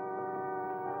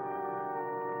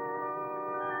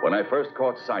 When I first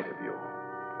caught sight of you,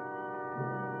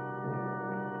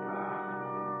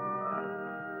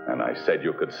 and I said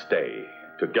you could stay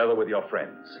together with your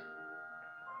friends.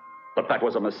 But that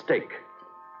was a mistake.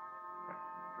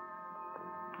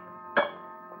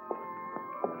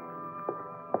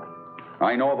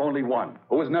 I know of only one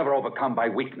who was never overcome by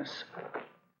weakness.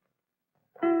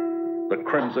 The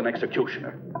Crimson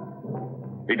Executioner.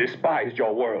 He despised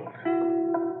your world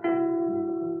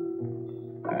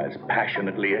as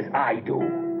passionately as I do.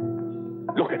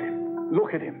 Look at him.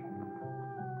 Look at him.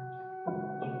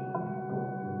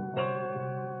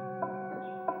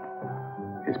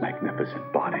 His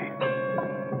magnificent body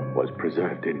was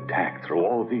preserved intact through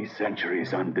all these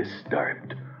centuries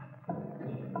undisturbed.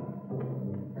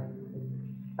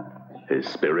 His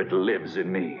spirit lives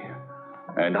in me,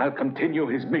 and I'll continue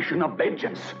his mission of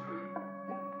vengeance.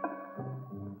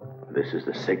 This is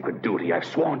the sacred duty I've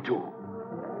sworn to.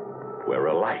 We're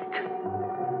alike.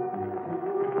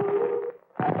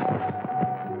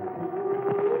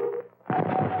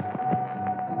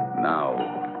 Now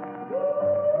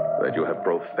that you have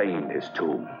profaned his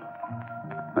tomb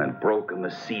and broken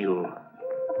the seal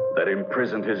that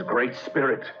imprisoned his great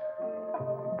spirit,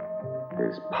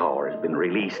 his power has been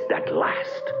released at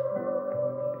last.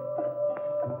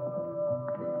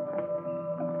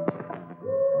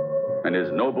 And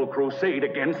his noble crusade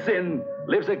against sin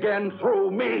lives again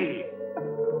through me.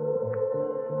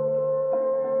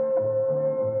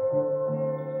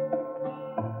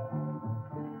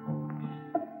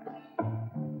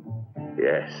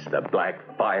 Yes, the black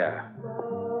fire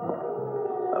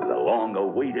of the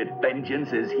long-awaited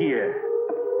vengeance is here.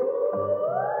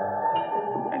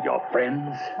 And your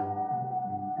friends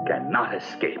cannot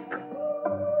escape.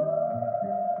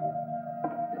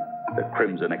 The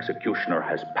Crimson Executioner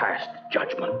has passed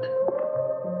judgment.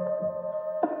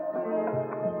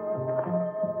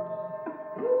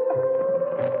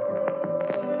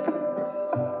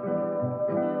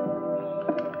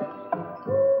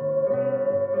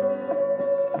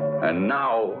 And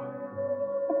now,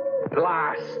 at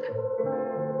last,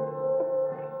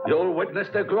 you'll witness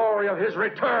the glory of his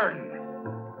return.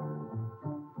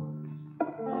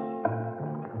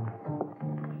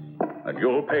 And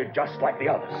you'll pay just like the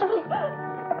others.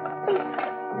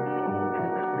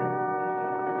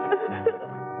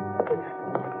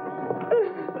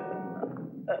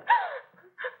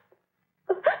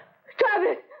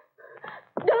 Travis!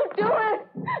 Don't do it!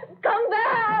 Come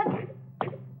back!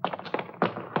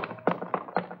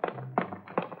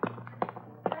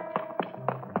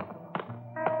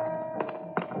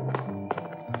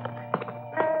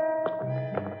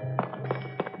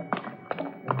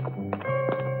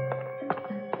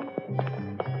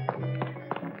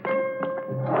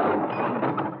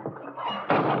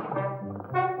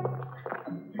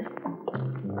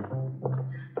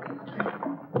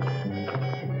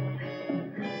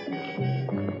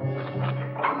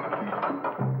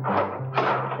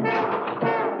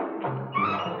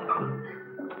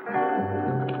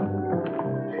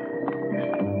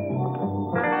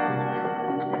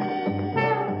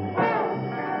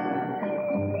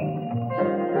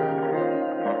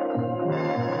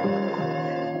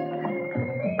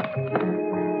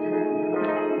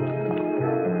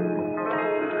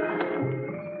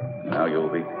 Now you'll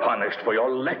be punished for your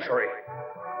lechery.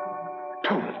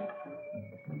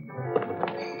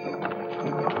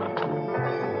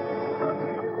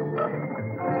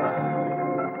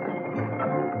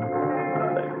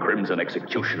 The Crimson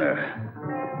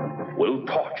Executioner will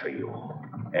torture you.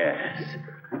 Yes,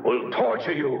 will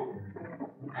torture you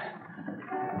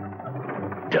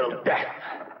till death.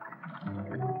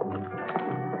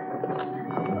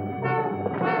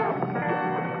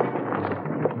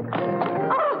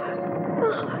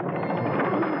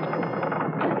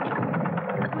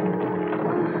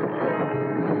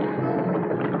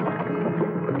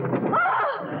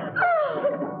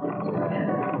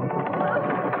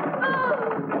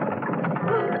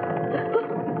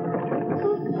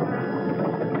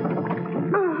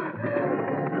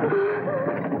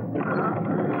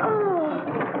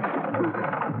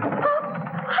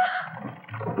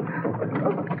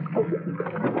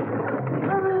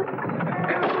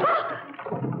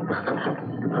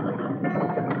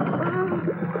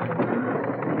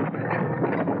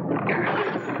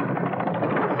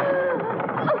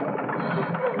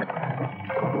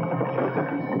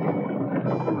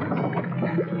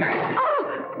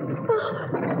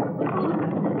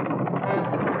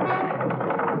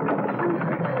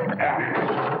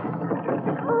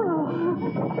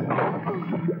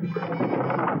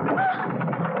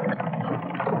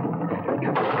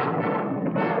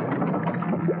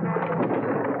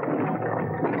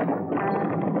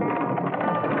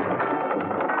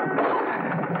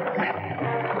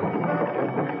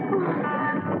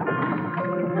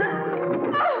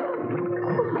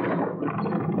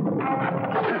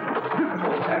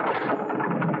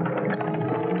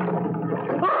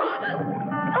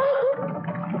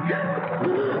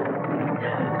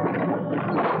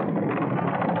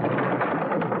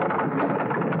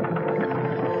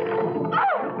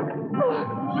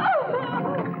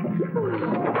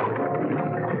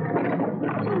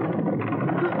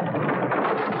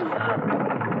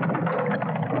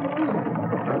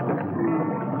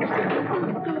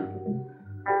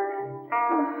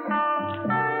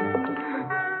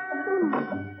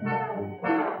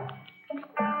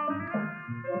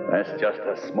 That's just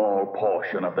a small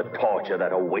portion of the torture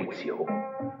that awaits you.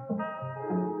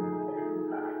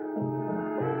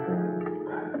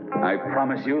 I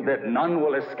promise you that none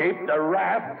will escape the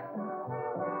wrath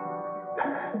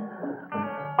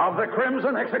of the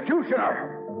Crimson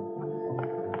Executioner.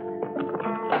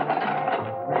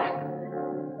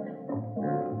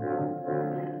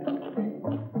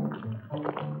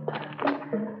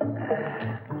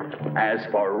 As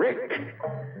for Rick,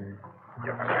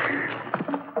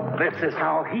 this is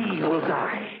how he will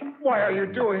die. Why are you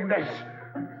doing this?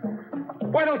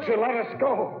 Why don't you let us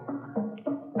go?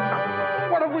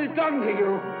 What have we done to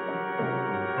you?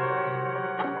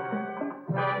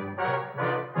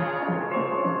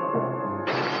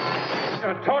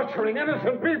 You're torturing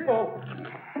innocent people.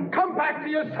 Come back to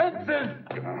your senses.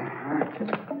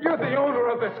 You're the owner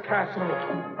of this castle,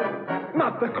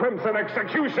 not the Crimson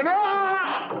Executioner.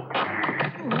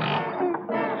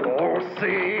 You'll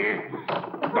see.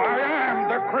 I am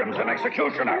the Crimson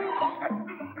Executioner.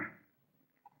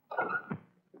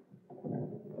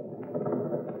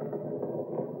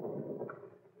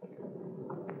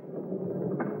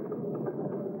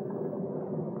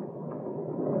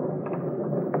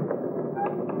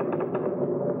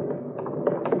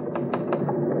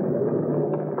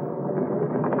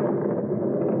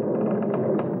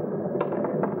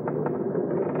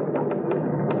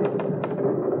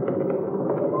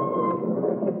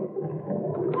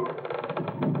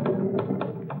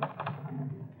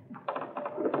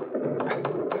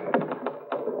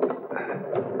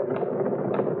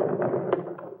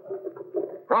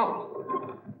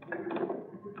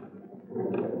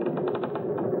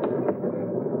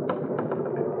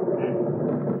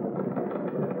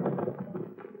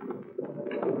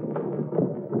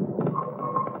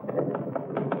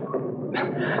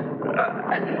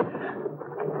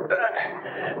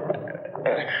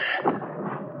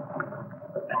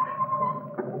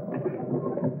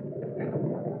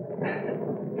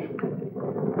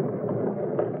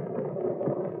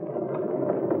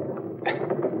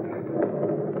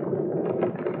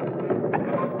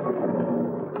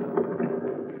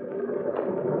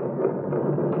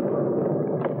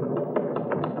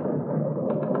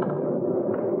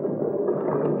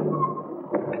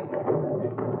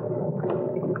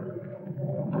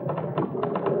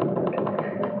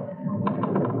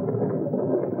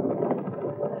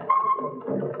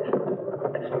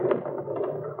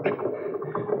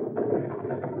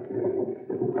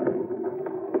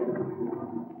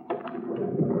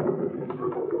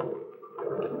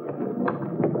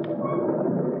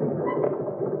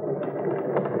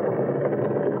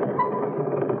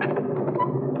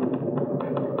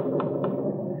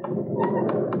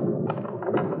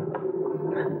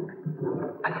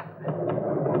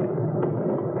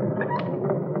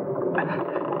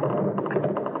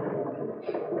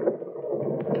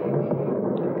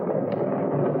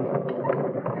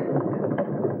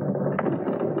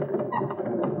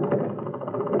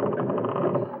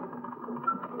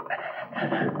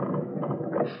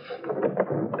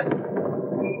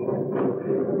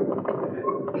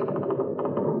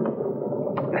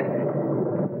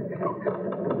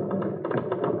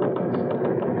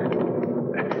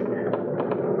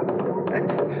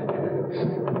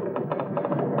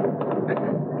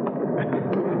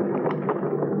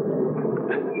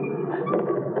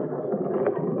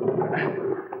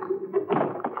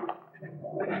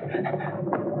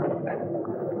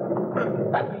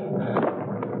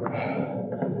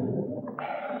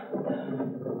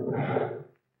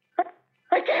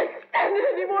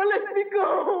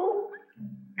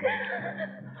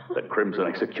 The Crimson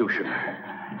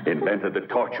Executioner invented the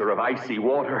torture of icy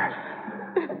water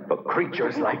for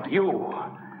creatures like you.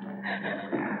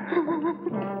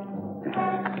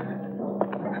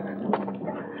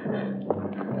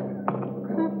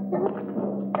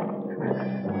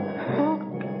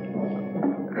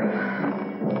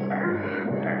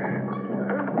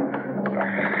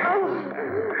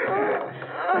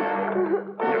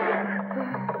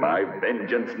 My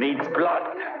vengeance needs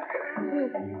blood.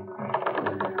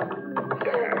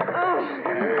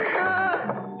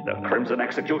 The Crimson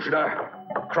Executioner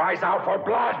cries out for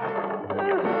blood.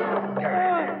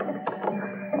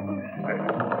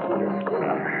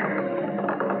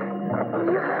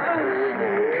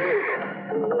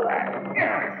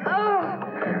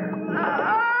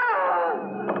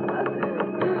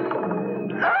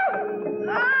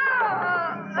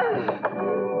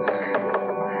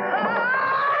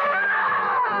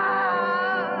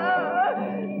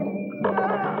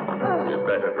 You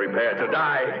better prepare to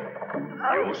die,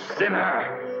 you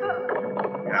sinner.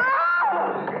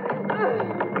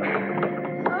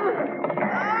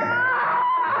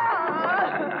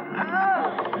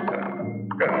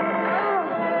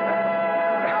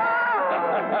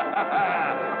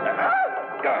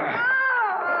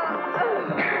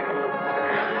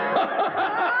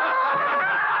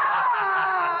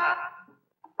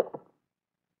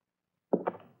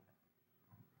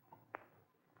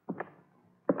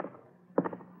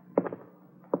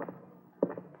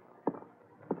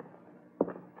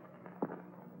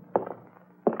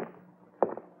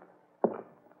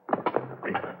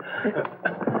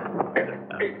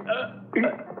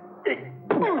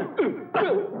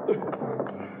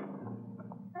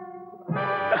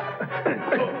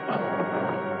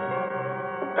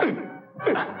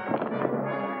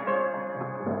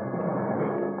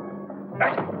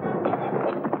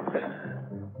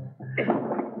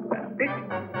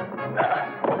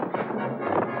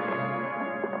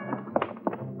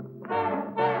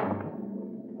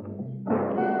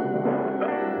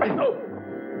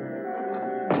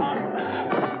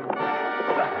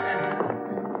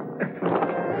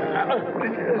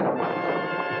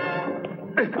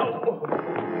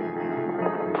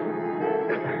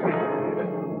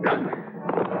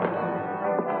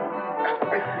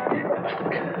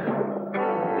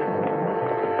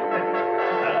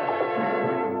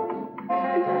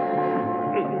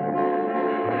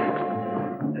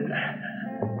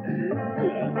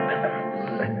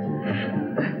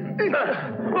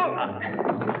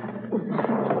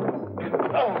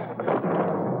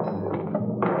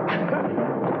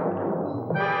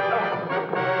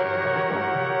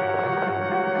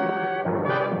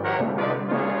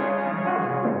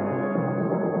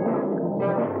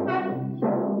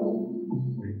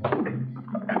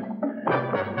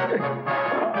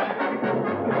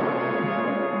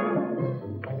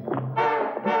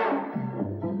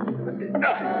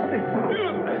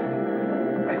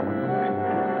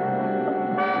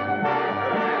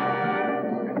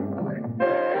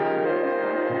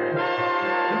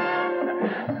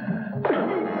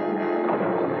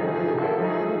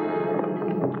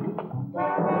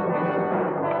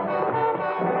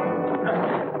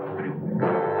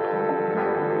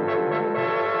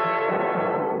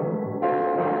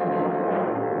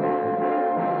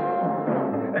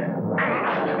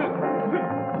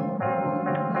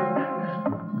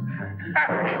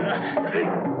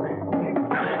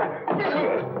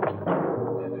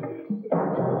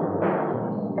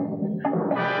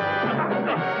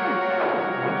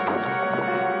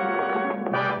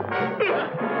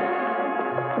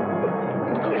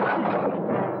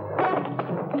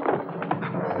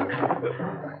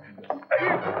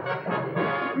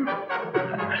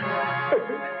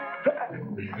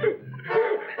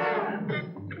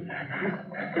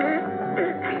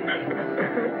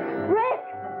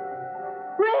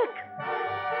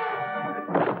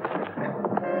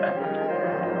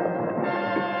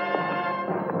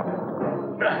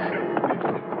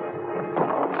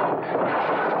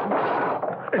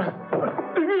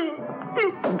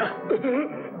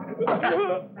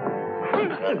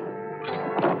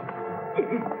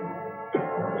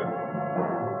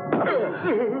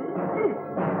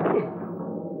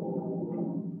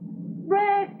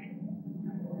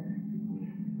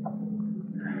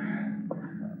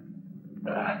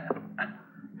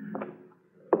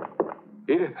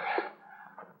 Edith,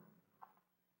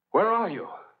 where are you?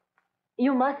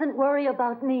 You mustn't worry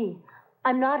about me.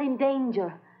 I'm not in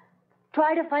danger.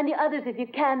 Try to find the others if you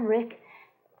can, Rick.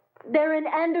 They're in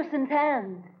Anderson's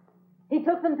hands. He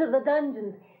took them to the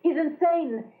dungeons. He's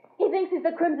insane. He thinks he's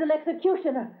the Crimson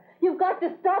Executioner. You've got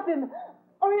to stop him,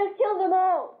 or he'll kill them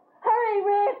all. Hurry,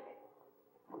 Rick!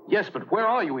 Yes, but where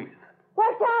are you, Edith?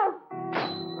 Watch out!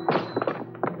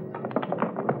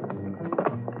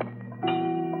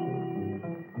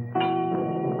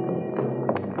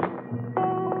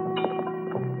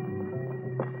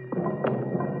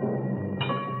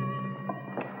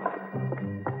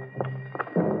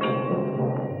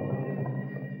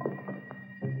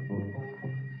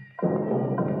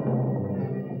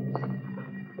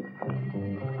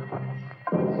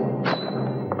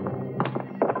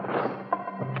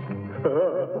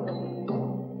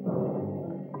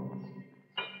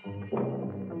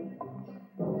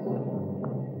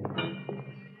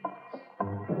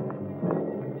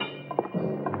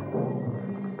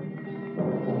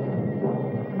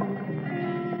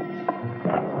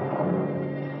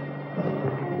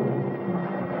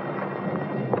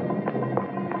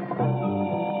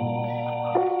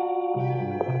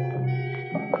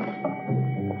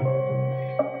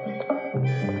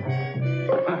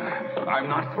 I'm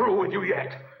not through with you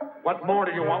yet. What more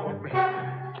do you want with me?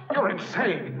 You're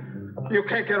insane. You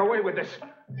can't get away with this.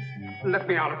 Let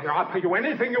me out of here. I'll pay you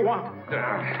anything you want.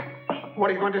 What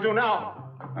are you going to do now?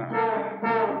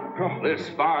 This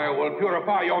fire will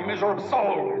purify your miserable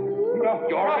soul. No.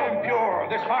 You're impure.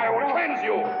 This fire will cleanse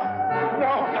you.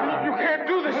 No, you can't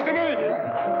do this to me.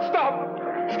 Stop!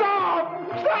 Stop!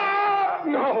 Stop!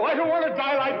 No, I don't want to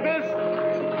die like this.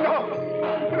 No,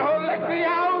 no, let me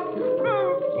out.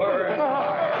 Burn.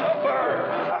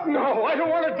 Burn. No, I don't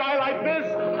want to die like this.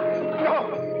 No,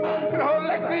 no,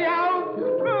 let me out.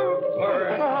 Burn.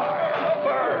 Burn.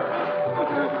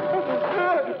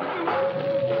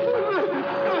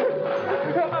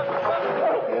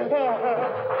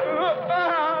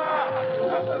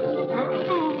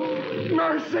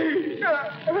 sea.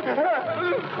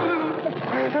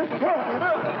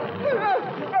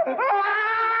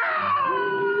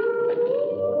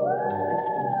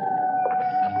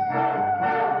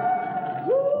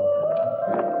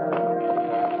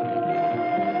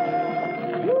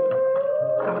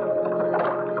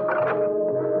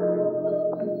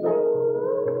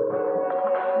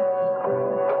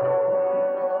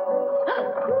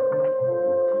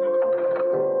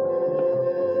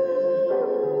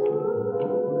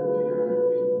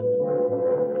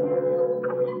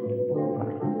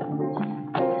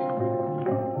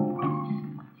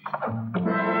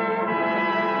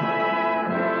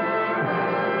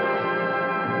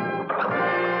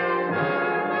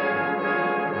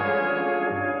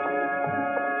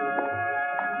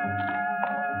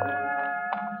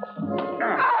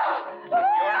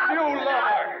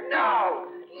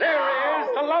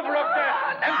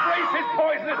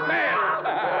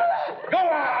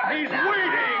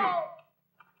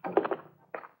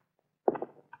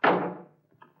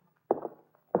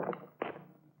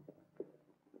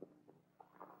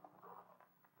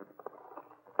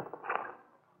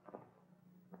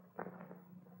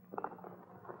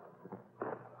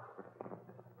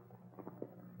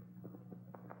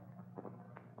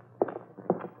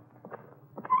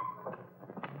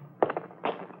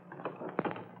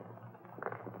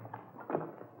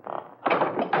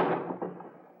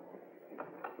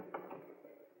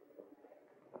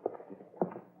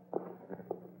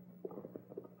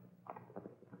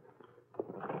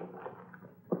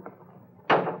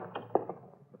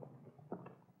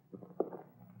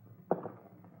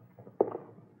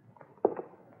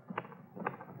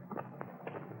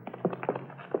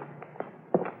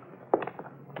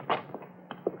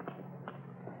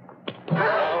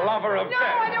 Lover of death.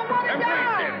 I don't want to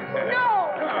die. No.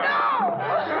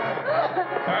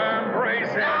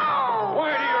 Embrace him. No. Why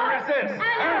do you resist?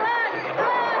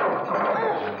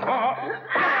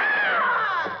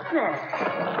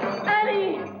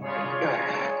 Annie.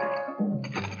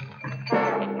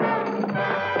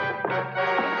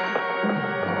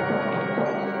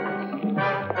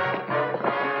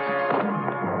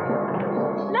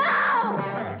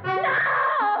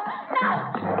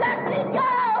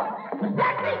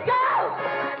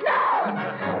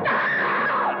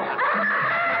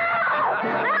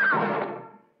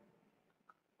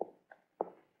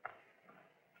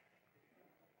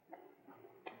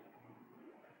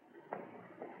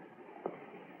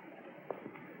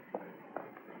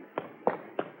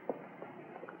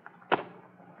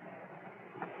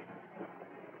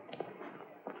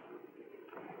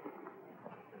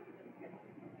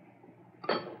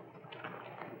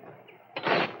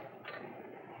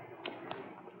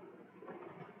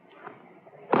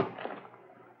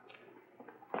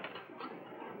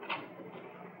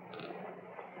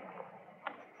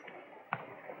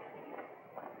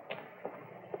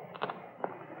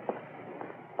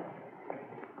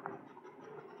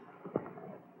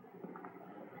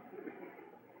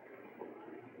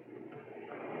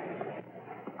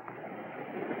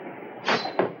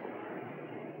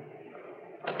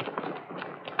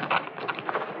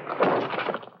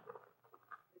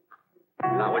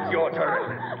 Now it's your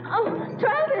turn. Oh,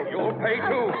 Travis! You'll pay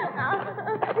too.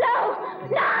 No!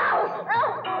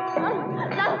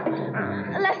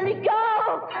 Let me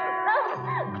go!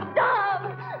 Stop!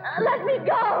 Let me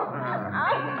go!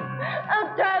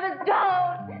 Travis,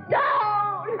 don't!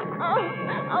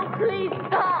 Oh, please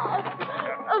stop!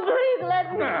 Please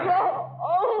let me go!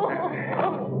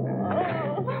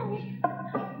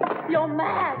 You're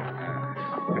mad!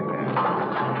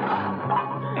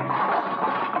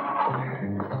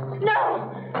 No!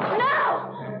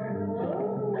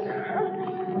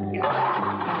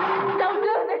 Don't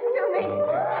do this to me!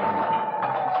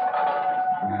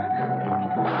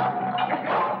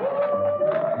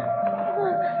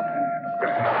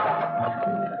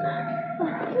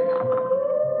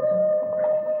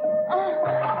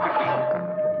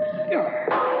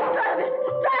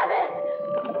 Travis!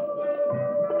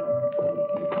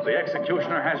 The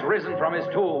executioner has risen from his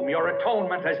tomb. Your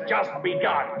atonement has just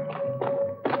begun.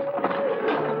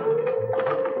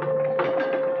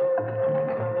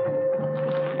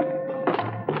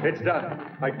 It's done.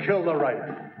 I killed the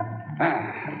writer.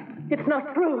 It's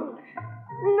not true.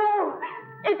 No!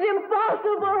 It's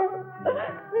impossible!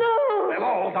 No! They'll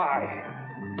all die.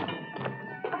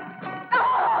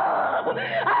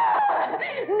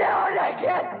 No, I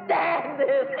can't stand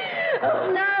this.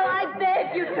 No, I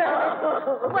beg you,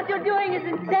 Travis. What you're doing is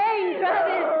insane,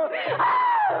 Travis.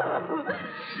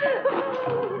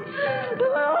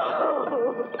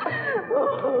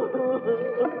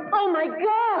 Oh, my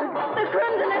God! The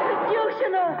Crimson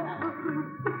Executioner!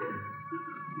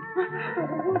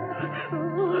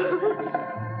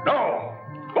 No!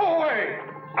 Go away!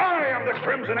 I am the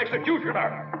Crimson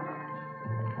Executioner!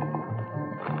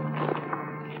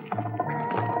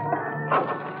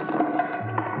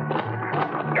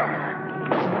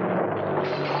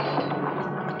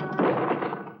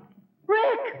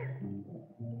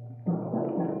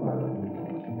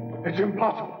 It's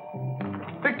impossible.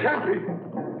 It can't be.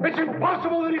 It's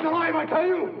impossible that he's alive, I tell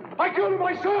you. I killed him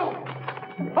myself.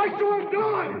 I saw him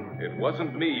die. It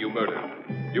wasn't me you murdered.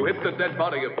 You hit the dead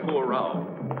body of poor Rao.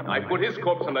 I put his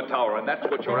corpse in the tower, and that's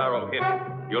what your arrow hit.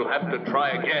 You'll have to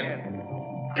try again.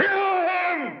 Kill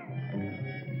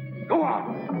him! Go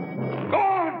on! Go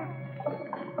on!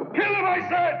 Kill him, I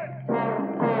said!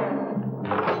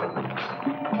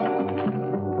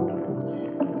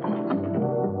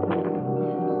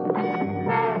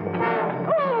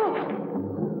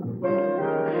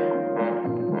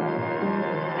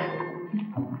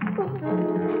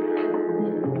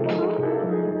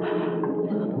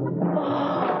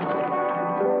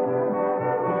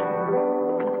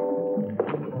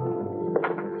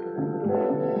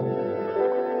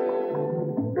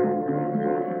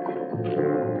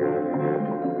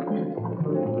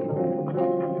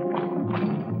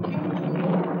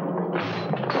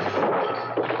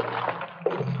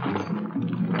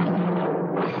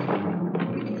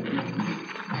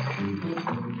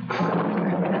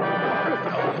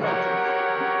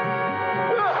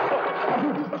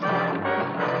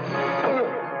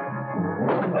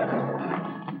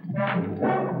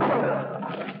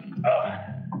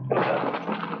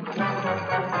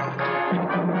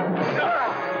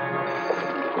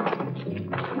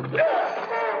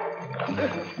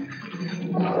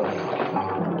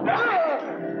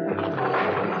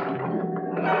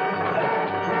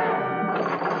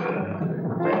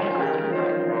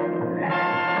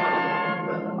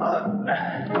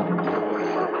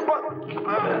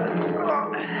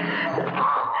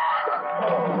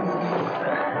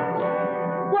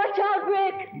 Watch out,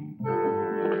 Rick!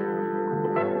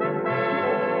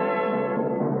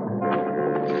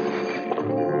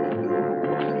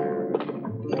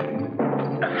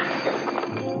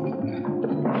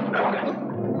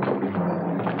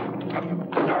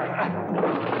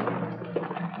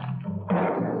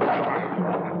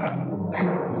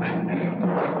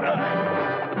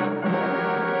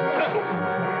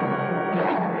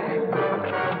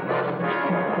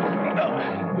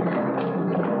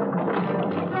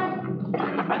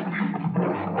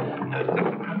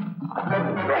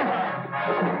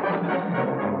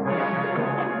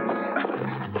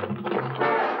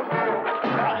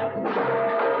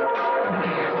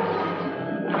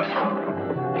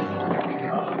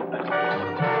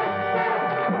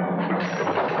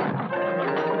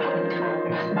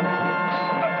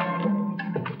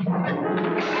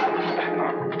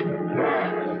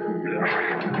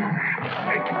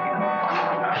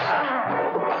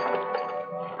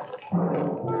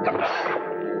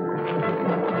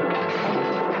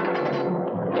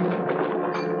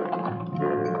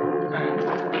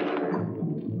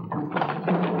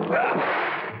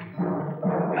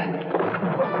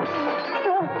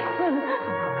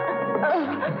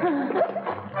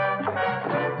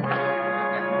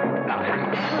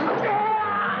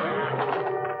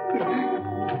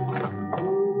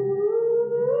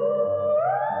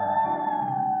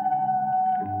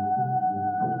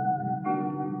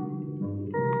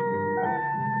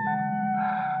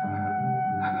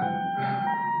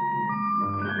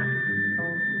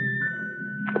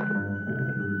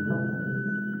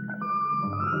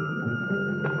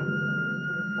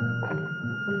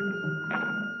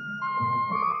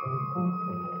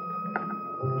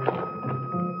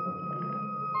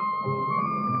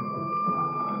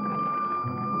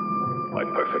 My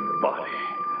perfect body.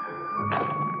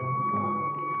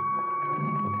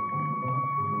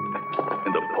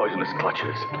 In the poisonous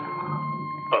clutches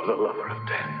of the lover of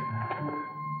death.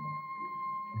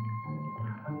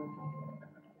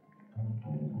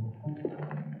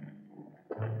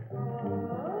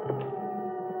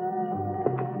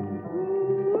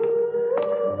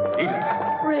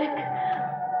 Rick.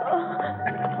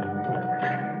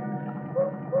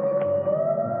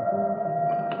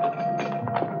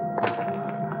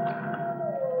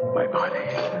 My body.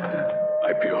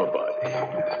 My pure body.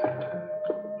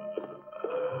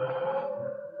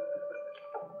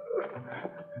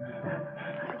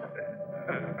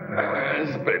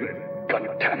 Has been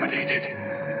contaminated.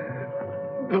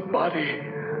 The body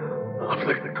of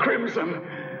the Crimson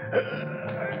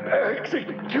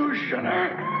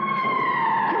Executioner.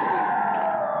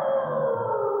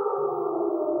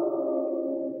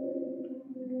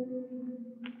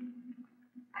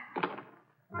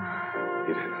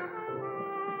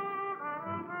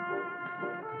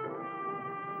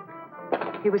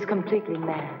 He was completely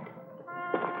mad.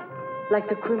 Like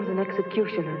the Crimson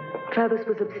Executioner, Travis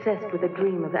was obsessed with a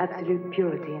dream of absolute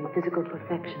purity and physical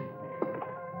perfection.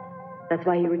 That's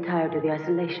why he retired to the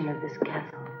isolation of this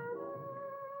castle.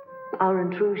 Our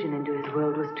intrusion into his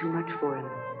world was too much for him.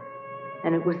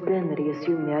 And it was then that he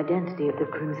assumed the identity of the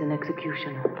Crimson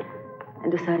Executioner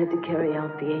and decided to carry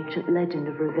out the ancient legend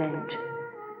of revenge.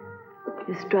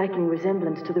 His striking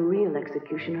resemblance to the real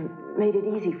executioner made it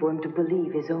easy for him to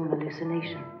believe his own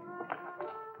hallucination.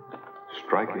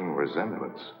 Striking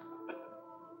resemblance.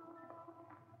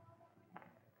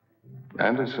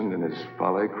 Anderson, in his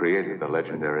folly, created the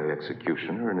legendary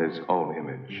executioner in his own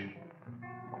image.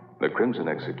 The Crimson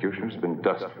Executioner's been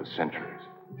dust for centuries.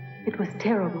 It was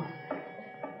terrible.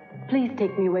 Please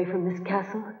take me away from this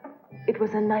castle. It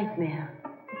was a nightmare.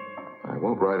 I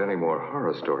won't write any more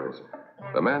horror stories.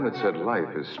 The man that said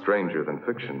life is stranger than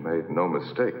fiction made no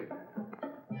mistake.